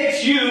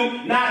makes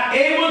you not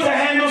able to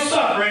handle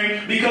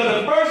suffering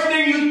because the first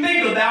thing you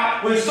think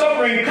about when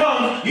suffering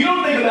comes, you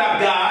don't think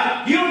about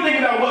God. You don't think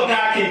about what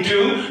God can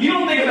do. You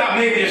don't think about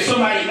maybe there's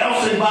somebody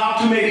else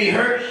involved who may be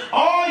hurt.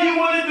 All you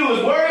want to do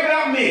is worry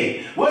about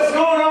me. What's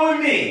going on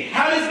with me?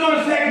 How this is going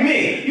to affect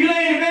me? You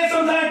lay in bed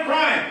sometimes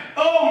crying.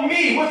 Oh,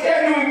 me. What's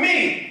happening with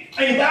me?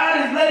 And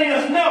God is letting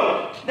us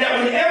know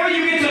that whenever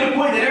you get to the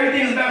point that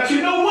everything is about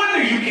you, no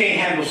wonder you can't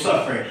handle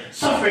suffering.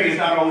 Suffering is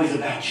not always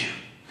about you.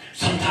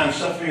 Sometimes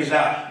suffering is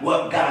about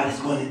what God is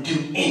going to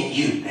do in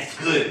you. That's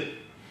good.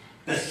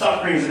 The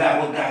suffering is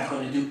about what God's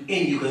going to do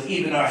in you because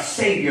even our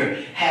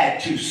Savior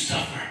had to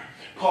suffer.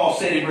 Paul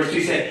said in verse 3,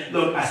 he said,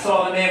 look, I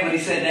saw the man when he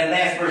said in that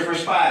last verse,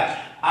 verse 5,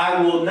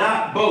 I will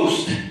not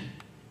boast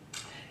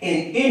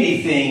in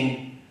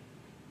anything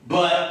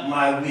but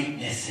my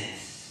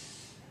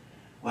weaknesses.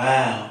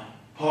 Wow.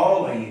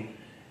 Paul,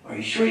 are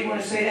you sure you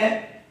want to say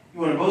that? You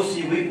want to boast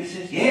in your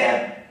weaknesses?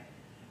 Yeah.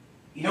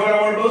 You know what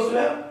I want to boast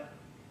about?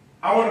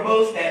 I want to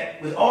boast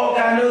that with all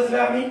God knows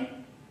about me,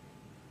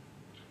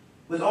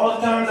 with all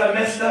the times I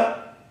messed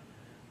up,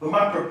 with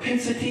my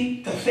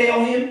propensity to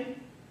fail him,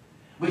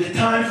 with the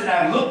times that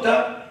I've looked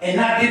up and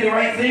not did the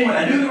right thing, when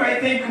I do the right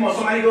thing, come on,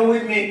 somebody go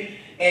with me,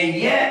 and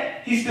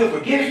yet he still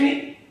forgives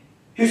me,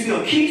 he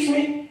still keeps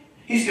me,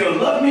 he still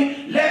loves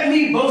me. Let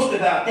me boast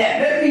about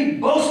that. Let me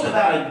boast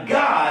about a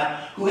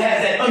God who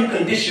has that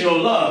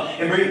unconditional love.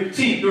 And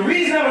see, the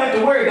reason I don't have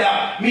to worry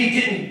about me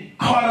getting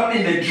caught up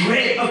in the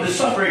dread of the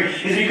suffering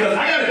is because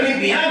I got to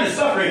think behind the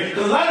suffering.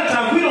 Because a lot of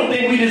times we don't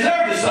think we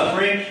deserve the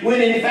suffering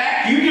when in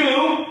fact you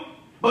do.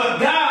 But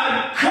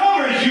God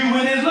covers you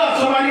with his love.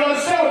 Somebody ought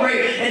to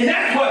celebrate. And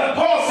that's what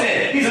Paul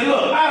said. He said,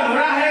 look, when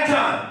I had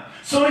time,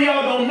 some of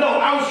y'all don't know,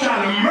 I was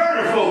trying to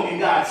murder folk and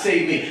God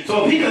saved me.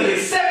 So if he could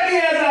accept me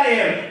as I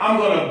am, I'm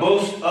going to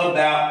boast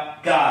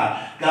about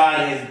God. God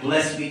has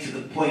blessed me to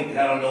the point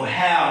that I don't know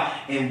how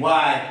and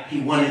why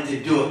he wanted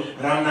to do it.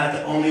 But I'm not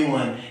the only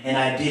one, and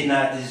I did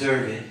not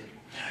deserve it.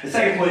 The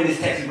second point in this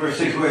text is verse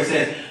 6, where it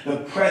says, the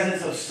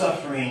presence of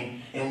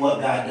suffering and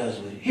what God does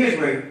with it. Here's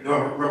where the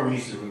rubber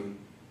meets the road.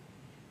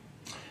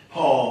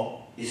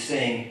 Paul is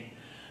saying,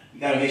 you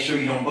got to make sure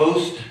you don't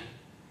boast,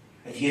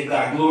 that you give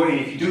God glory,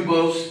 and if you do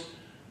boast,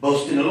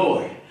 boast in the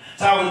Lord.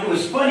 So it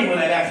was funny when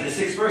I got to the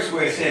 6th verse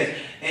where it says,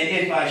 and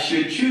if I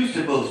should choose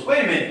to boast.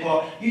 Wait a minute,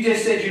 Paul. You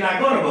just said you're not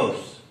going to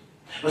boast.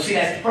 But see,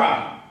 that's the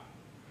problem.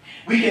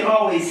 We can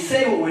always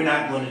say what we're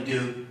not going to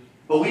do,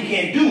 but we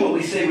can't do what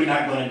we say we're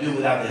not going to do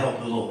without the help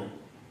of the Lord.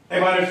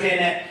 Everybody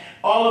understand that?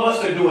 All of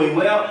us are doing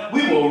well.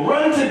 We will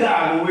run to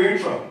God when we're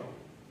in trouble.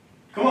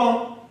 Come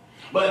on.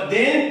 But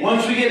then,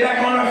 once we get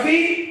back on our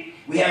feet,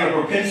 we have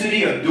a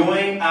propensity of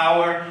doing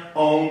our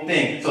own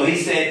thing. So he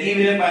said,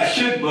 even if I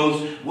should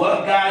boast,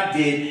 what God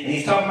did, and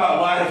he's talking about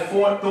why the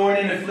thorn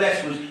in the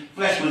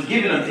flesh was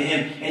given unto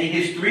him, and he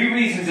gives 3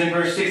 reasons in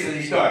verse 6 as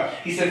he starts.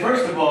 He said,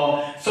 first of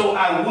all, so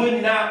I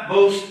would not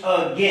boast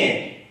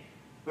again.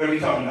 What are we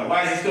talking about?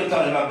 Why is he still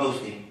talking about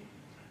boasting?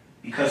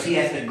 Because he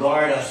has to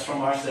guard us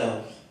from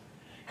ourselves.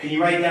 Can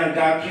you write down,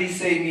 God, please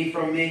save me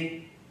from me?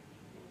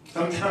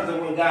 Sometimes I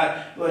want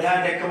God, Lord,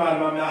 how did that come out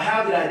of my mouth?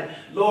 How did I,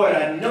 Lord,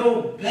 I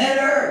know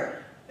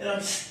better, and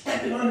I'm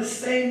stepping on the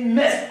same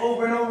mess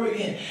over and over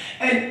again.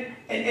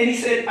 And he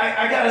said,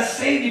 I got to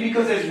save you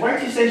because as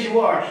righteous as you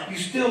are, you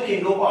still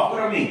can go off. What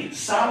do I mean?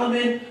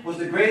 Solomon was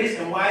the greatest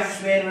and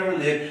wisest man who ever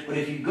lived. But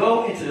if you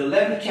go into the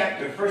 11th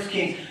chapter of 1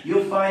 Kings,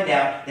 you'll find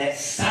out that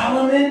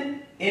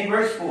Solomon, in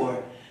verse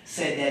 4,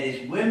 said that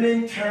his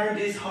women turned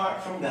his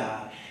heart from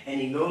God, and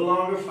he no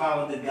longer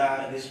followed the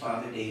God of his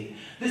father David.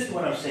 This is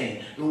what I'm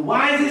saying. The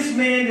wisest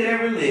man that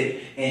ever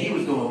lived, and he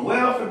was doing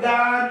well for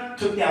God,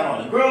 took down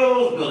all the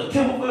groves, built a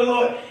temple for the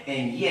Lord,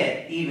 and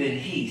yet even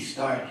he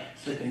started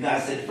slipping.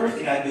 God said, the first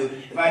thing I do,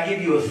 if I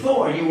give you a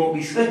thorn, you won't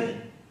be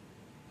slipping.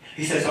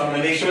 He said, so I'm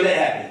going to make sure that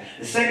happens.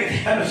 The second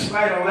thing, I know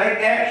somebody don't like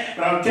that,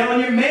 but I'm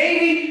telling you,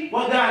 maybe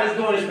what God is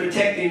doing is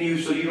protecting you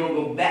so you don't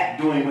go back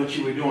doing what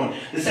you were doing.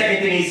 The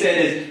second thing he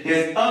said is,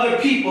 there's other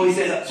people, he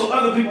says, so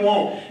other people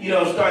won't,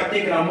 start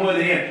thinking I'm more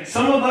than him.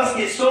 Some of us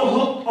get so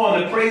hooked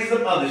on the praises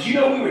of others. We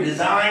were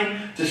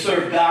designed to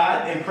serve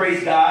God and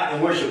praise God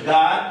and worship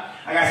God.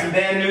 I got some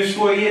bad news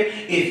for you.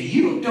 If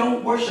you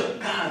don't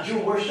worship God,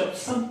 you'll worship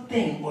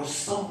something or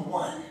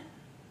someone.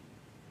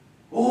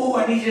 Oh,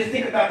 I need you to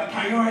think about the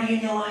priority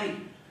in your life.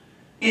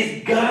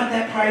 Is God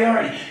that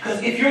priority?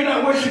 Because if you're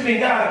not worshiping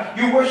God,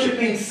 you're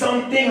worshiping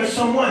something or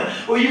someone,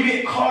 or you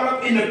get caught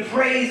up in the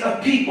praise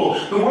of people.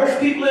 The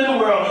worst people in the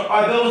world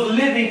are those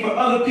living for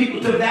other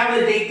people to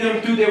validate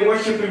them through their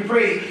worship and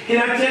praise. Can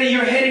I tell you,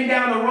 you're heading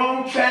down the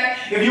wrong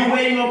track if you're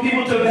waiting on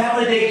people to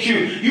validate you.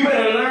 You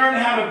better learn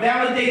how to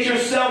validate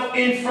yourself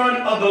in front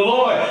of the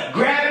Lord.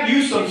 Grab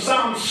you some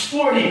Psalms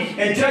 40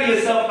 and tell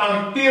yourself,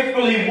 I'm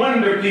fearfully,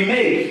 wonderfully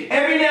made.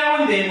 Every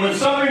now and then, when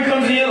suffering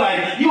comes in your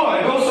life, you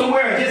ought to go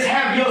somewhere and just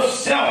have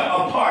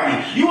yourself a party.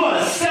 You ought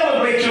to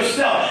celebrate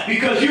yourself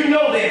because you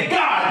know that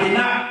God did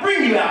not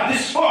bring you out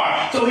this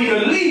far so he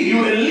could leave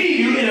you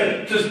in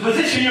a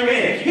position you're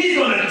in. He's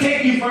going to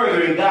take you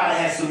further, and God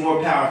has some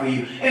more power for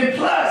you. And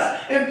plus,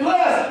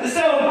 the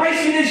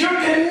celebration is you're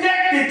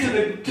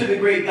connected to the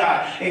great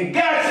God. And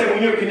God said,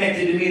 when you're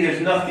connected to me,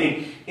 there's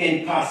nothing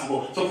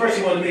impossible. So first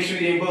he wanted to make sure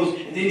he didn't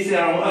boast. And then he said,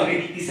 I don't want to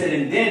be. He said,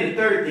 and then the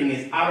third thing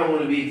is, I don't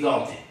want to be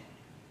exalted.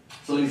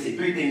 So let me say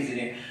 3 things in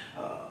there.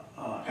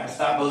 Got to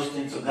stop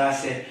boasting. So God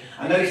said,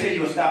 I know you said you're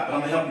going to stop, but I'm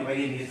going to help you by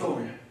giving you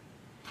authority.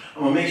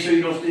 I'm going to make sure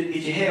you don't get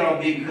your head all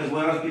big because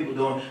what other people are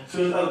doing, as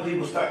soon as other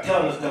people start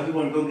telling us stuff, we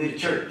want to go get a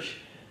church.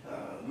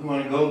 We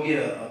want to go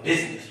get a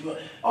business.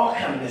 All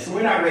kind of mess. And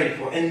we're not ready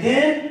for it. And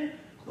then,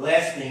 the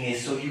last thing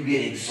is, so you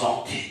get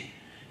exalted.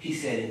 He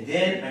said, and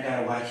then I got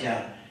to watch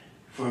out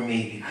for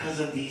me. Because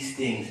of these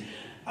things,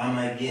 I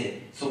might get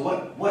it. So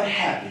what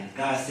happens?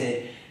 God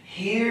said,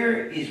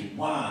 here is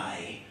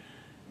why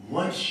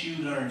once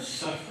you learn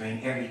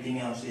suffering, everything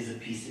else is a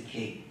piece of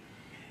cake.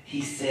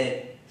 He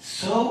said,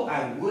 so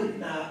I would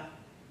not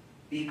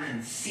be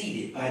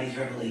conceited by these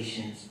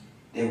revelations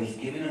that was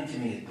given unto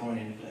me as thorn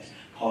in the flesh.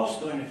 Paul's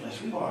thorn in the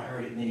flesh, we've all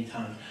heard it many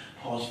times.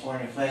 Paul's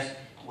thorn in the flesh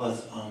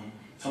was,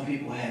 some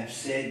people have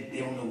said they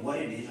don't know what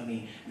it is. I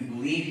mean, we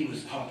believe he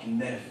was talking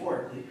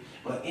metaphorically.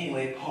 But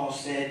anyway, Paul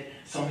said,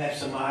 some have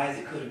surmised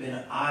it could have been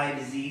an eye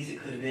disease.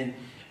 It could have been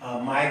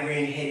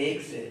migraine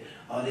headaches.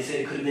 They said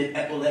it could have been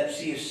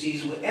epilepsy or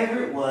seizure,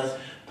 whatever it was.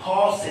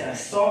 Paul said, I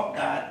sought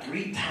God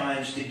 3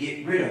 times to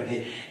get rid of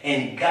it,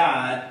 and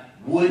God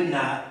would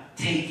not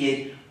take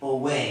it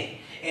away.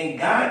 And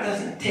God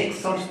doesn't take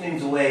some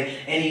things away,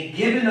 and he's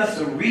given us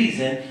a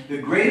reason, the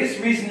greatest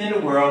reason in the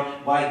world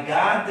why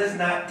God does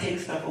not take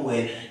stuff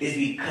away is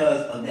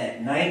because of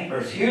that 9th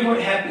verse. Here's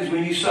what happens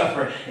when you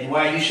suffer and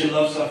why you should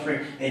love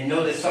suffering and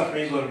know that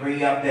suffering is going to bring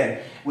you out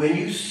better. When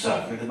you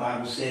suffer, the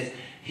Bible says,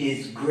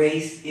 his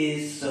grace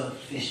is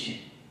sufficient.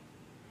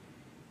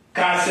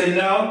 God said,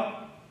 no.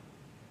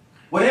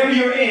 Whatever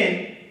you're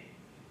in,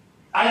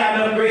 I got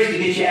enough grace to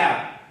get you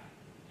out.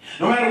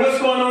 No matter what's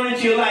going on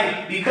into your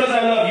life, because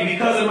I love you,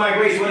 because of my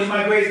grace. What is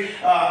my grace?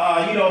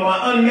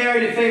 My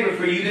unmerited favor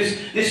for you.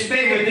 This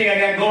favorite thing I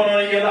got going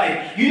on in your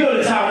life. You know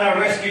the time when I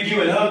rescued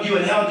you and hugged you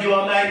and held you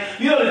all night.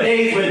 You know the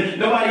days when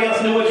nobody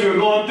else knew what you were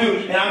going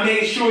through, and I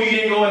made sure you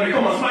didn't go under.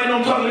 Come on, somebody know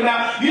what I'm talking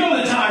about? You know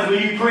the times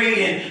when you prayed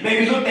and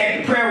maybe looked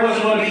at the prayer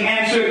wasn't going to be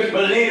answered,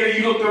 but later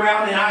you looked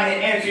around and I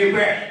had answered your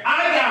prayer.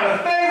 I got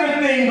a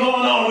favorite thing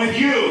going on with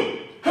you.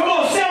 Come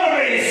on,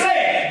 celebrate it.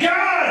 Say it.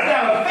 God's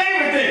got a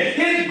favorite thing.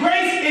 His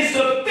grace is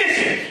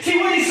sufficient. See,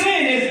 what he's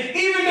saying is,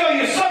 even though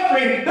you're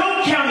suffering,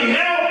 don't count him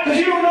out because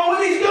you don't know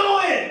what he's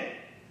doing.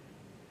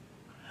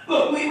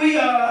 Look,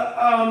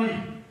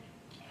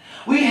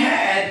 we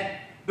had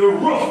the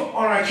roof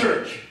on our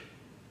church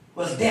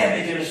was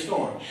damaged in a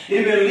storm. It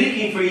had been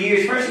leaking for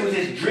years. First it was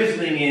just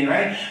drizzling in,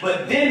 right?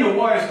 But then the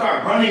water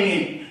started running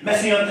in,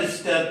 messing up the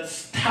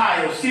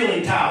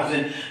ceiling tiles,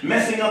 and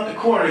messing up the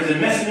corners,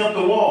 and messing up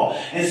the wall.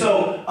 And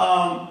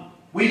so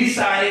we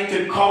decided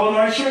to call on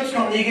our insurance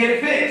company to get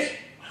it fixed.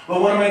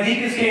 Well, one of my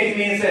deacons came to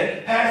me and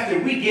said, Pastor,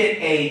 we get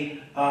a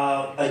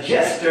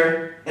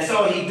adjuster. That's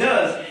all he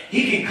does.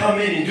 He can come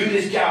in and do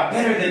this job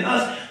better than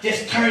us.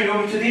 Just turn it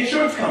over to the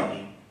insurance company.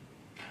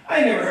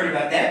 I never heard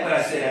about that, but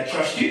I said, I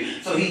trust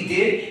you. So he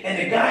did, and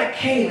the guy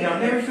came, and I'll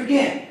never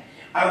forget.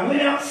 I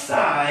went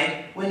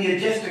outside when the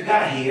adjuster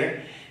got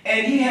here,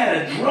 and he had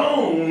a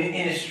drone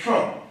in his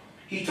trunk.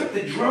 He took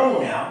the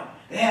drone out.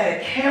 They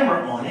had a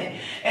camera on it,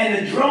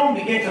 and the drone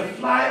began to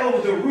fly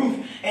over the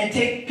roof and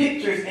take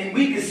pictures, and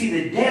we could see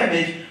the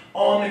damage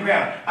on the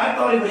ground. I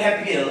thought he would have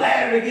to get a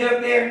ladder to get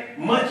up there,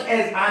 much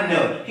as I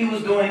know. He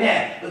was doing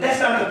that, but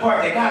that's not the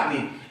part that got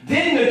me.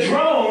 Then the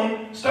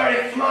drone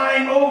started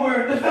flying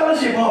over the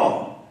fellowship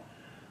hall.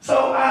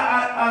 So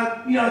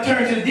I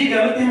turned to the deacon,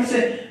 I looked at him and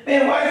said,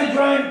 man, why is the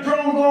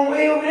drone going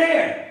way over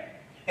there?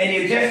 And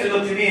the adjuster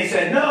looked at me and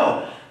said,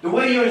 no, the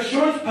way your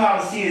insurance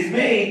policy is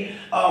made,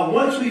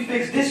 once we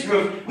fix this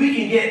roof, we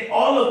can get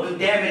all of the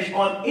damage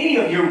on any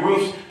of your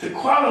roofs to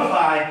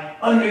qualify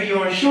under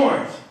your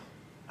insurance.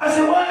 I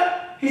said,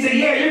 what? He said,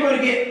 yeah, you're going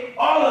to get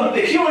all of them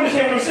fixed. You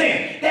understand what I'm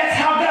saying? That's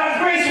how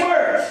God's grace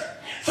works.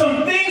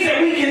 Some things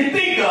that we can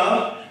think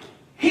of,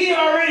 he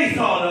already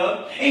thought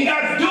of, and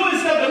God's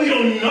doing stuff that we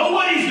don't know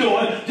what he's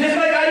doing, just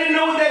like I didn't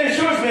know what that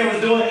insurance man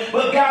was doing,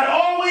 but God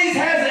always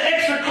has an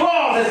extra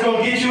clause that's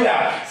going to get you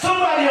out.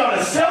 Somebody ought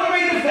to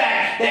celebrate the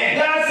fact that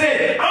God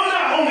said, I'm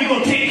not only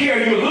going to take care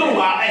of you a little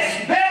while,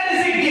 as bad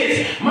as it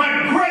gets, my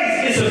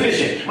grace is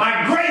sufficient.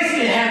 My grace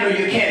can handle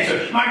your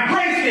cancer. My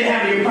grace can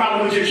handle your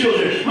problem with your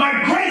children.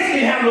 My grace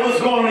can handle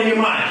what's going on in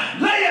your mind.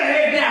 Lay your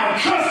head down.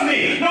 Trust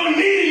me. No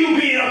need of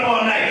you being up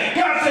all night.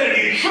 God said, if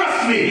you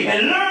trust me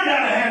and learn how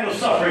to handle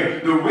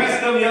suffering, the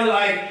rest of your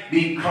life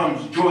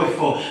becomes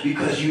joyful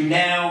because you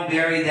now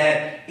bury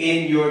that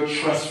in your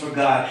trust for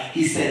God.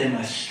 He said, and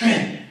my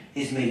strength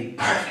is made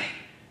perfect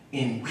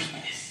in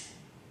weakness.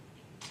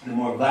 The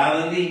more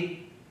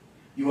violently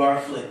you are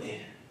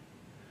afflicted,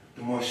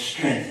 the more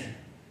strength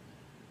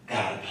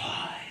God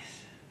applies.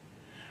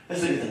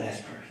 Let's look at the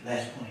last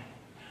point.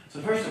 So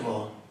first of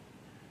all,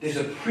 there's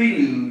a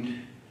prelude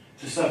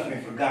to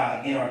suffering for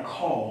God in our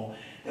call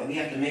that we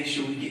have to make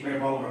sure we get rid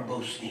of all of our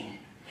boasting.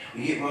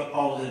 We get rid of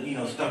all of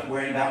the stuff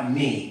worrying about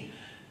me,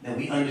 that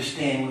we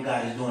understand what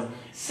God is doing.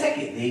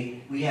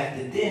 Secondly, we have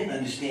to then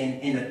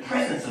understand in the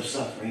presence of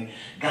suffering,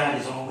 God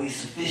is always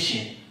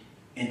sufficient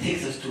and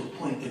takes us to a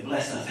point to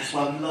bless us. That's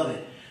why we love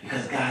it,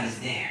 because God is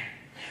there.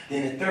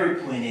 Then the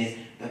third point is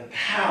the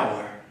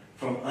power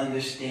from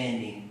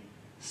understanding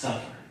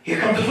suffering. Here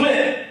comes the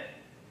flip.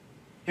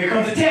 Here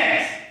comes the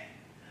text.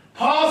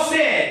 Paul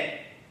said,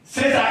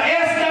 since I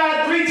asked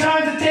God 3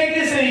 times to take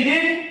this and he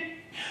didn't,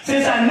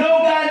 since I know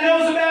God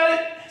knows about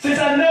it, since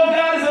I know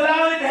God is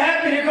allowing it to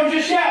happen, here comes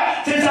your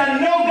shout. Since I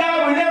know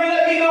God will never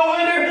let me go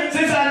under,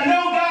 since I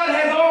know God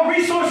has all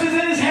resources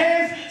in his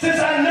hands, since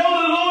I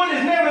know the Lord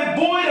is never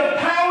void of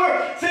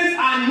power, since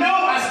I know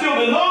I still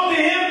belong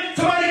to him,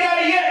 somebody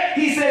got it yet?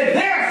 He said,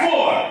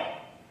 therefore,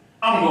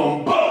 I'm going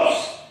to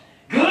boast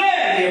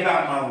gladly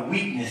about my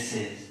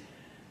weaknesses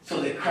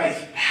so that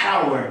Christ's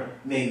power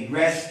may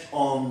rest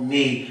on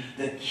me.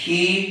 The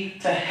key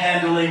to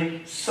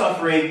handling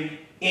suffering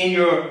in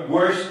your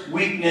worst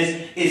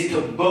weakness is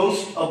to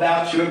boast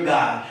about your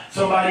God.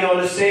 Somebody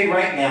ought to say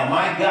right now,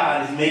 my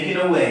God is making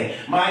a way.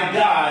 My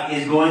God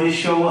is going to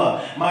show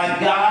up. My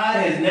God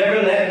has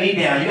never let me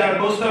down. You got to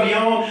boast of your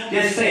own?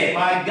 Just say it.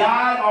 My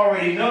God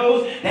already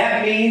knows.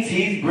 That means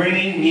he's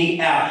bringing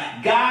me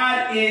out.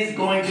 God is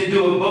going to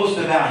do a boast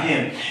about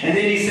him. And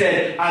then he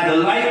said, I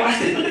delight. Watch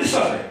this. Look at the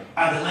suffering.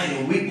 I delight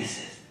in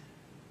weaknesses,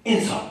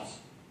 insults.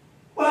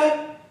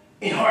 What?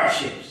 In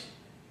hardships,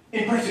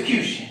 in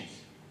persecutions,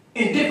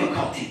 in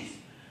difficulties.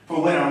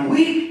 For when I'm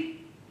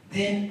weak,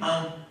 then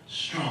I'm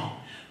strong.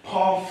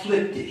 Paul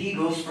flipped it. He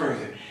goes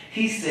further.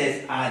 He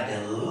says, I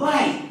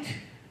delight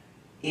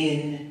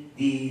in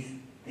these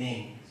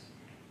things.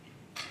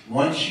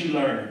 Once you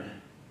learn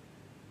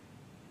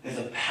there's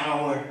a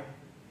power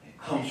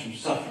that comes from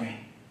suffering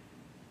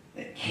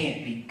that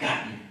can't be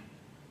gotten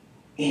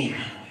any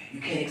kind of way. You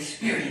can't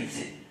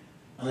experience it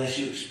unless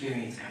you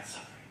experience God's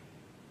suffering.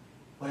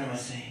 What am I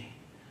saying?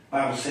 The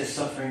Bible says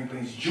suffering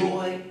brings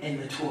joy and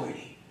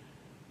maturity.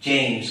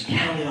 James,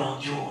 count it all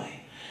joy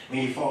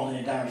when you fall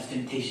into diverse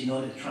temptation.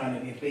 Know that the trying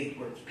of your faith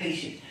works.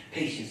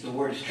 Patience, the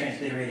word is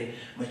transliterated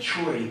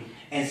maturity.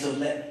 And so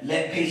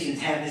let patience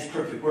have this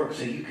perfect work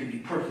so you can be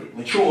perfect,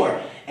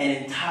 mature,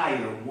 and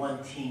entire,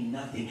 wanting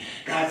nothing.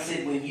 God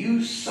said when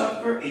you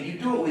suffer and you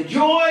do it with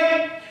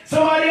joy,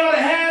 somebody ought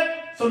to have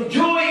some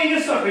joy in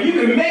your suffering. You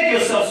can make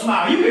yourself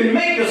smile. You can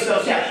make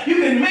yourself shout. You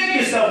can make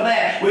yourself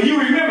laugh. When you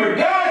remember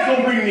God's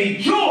going to bring me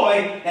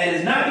joy that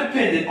is not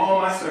dependent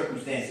on my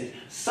circumstances.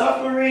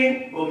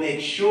 Suffering will make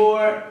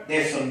sure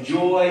there's some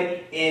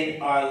joy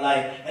in our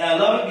life. And I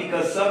love it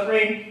because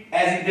suffering,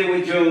 as he did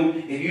with Job,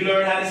 if you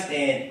learn how to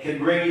stand, can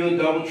bring you a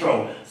double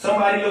trouble.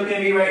 Somebody looking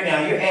at me right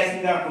now, you're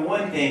asking God for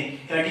one thing.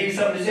 Can I give you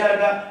something to shout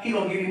about? He's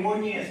going to give you more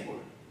than you ask for.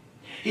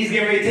 He's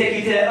getting ready to take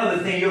you to that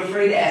other thing you're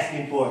afraid of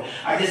asking for.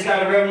 I just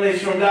got a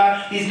revelation from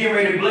God. He's getting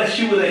ready to bless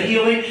you with a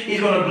healing.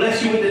 He's going to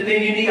bless you with the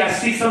thing you need. I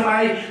see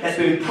somebody that's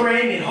been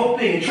praying and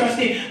hoping and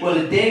trusting. Well,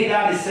 today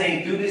God is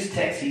saying through this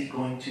text, he's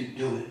going to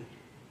do it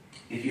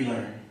if you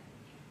learn.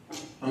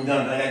 I'm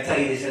done, but I got to tell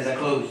you this as I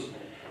close.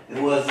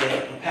 There was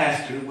a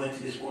pastor who went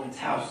to this woman's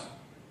house.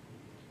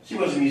 She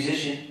was a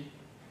musician.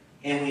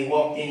 And when he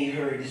walked in, he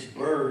heard this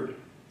bird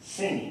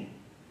singing.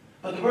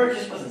 But the bird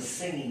just wasn't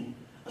singing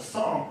a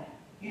song.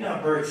 You know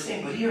how birds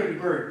sing, but he heard a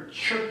bird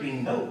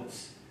chirping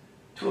notes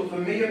to a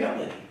familiar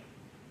melody.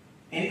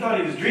 And he thought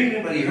he was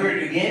dreaming, but he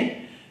heard it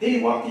again. Then he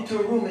walked into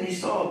a room and he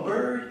saw a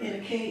bird in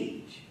a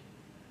cage.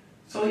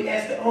 So he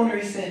asked the owner,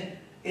 he said,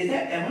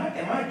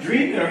 am I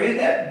dreaming, or is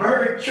that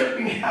bird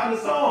chirping out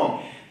a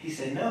song? He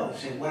said, no. He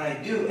said, what I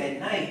do at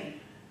night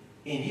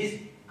in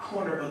his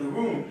corner of the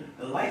room,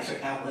 the lights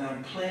are out when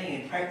I'm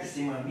playing and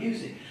practicing my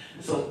music.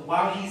 So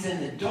while he's in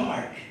the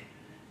dark,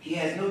 he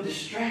has no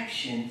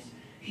distractions.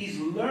 He's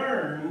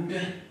learned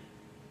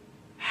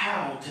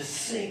how to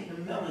sing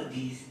the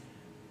melodies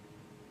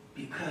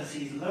because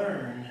he's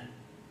learned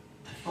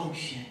to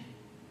function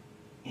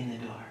in the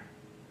dark.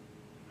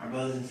 Our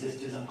brothers and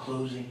sisters, I'm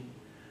closing,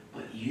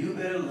 but you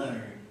better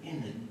learn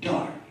in the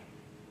dark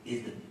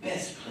is the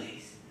best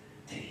place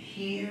to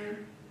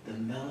hear the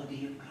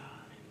melody of God.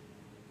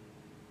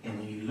 And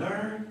when you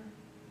learn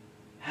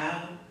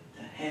how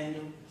to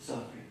handle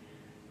suffering,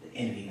 the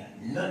enemy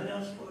got nothing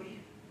else for you,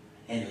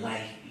 and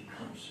life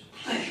becomes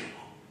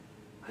pleasurable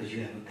because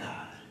you have a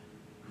God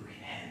who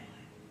can handle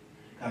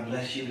it. God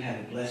bless you. Have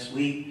a blessed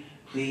week.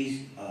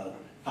 Please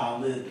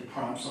follow the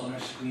prompts on our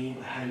screen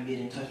for how you get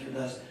in touch with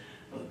us.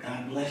 But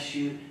God bless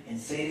you, and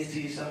say this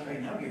to yourself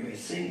right now. I'm getting ready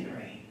to sing in the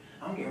rain.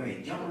 I'm getting ready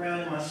to jump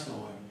around in my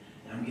storm,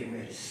 and I'm getting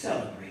ready to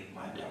celebrate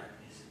my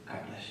darkness. God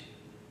bless you.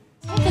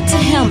 Take it to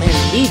him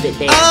and leave it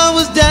there. I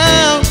was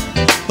down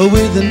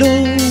with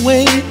no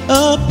way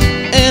up,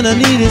 and I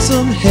needed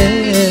some help.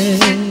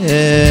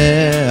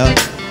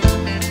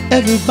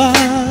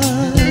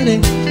 Everybody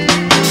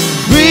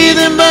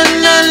breathing but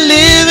not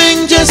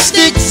living, just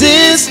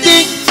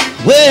existing.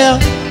 Well,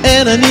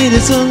 and I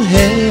needed some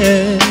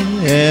help.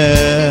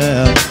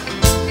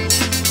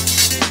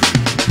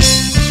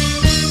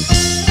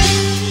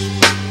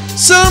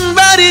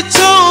 Somebody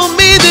told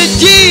me that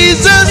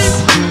Jesus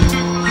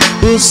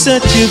will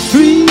set you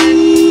free.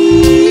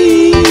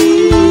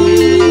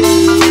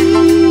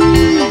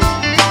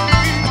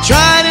 I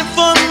tried it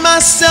for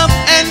myself,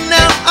 and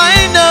now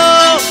I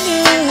know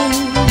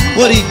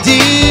what he did.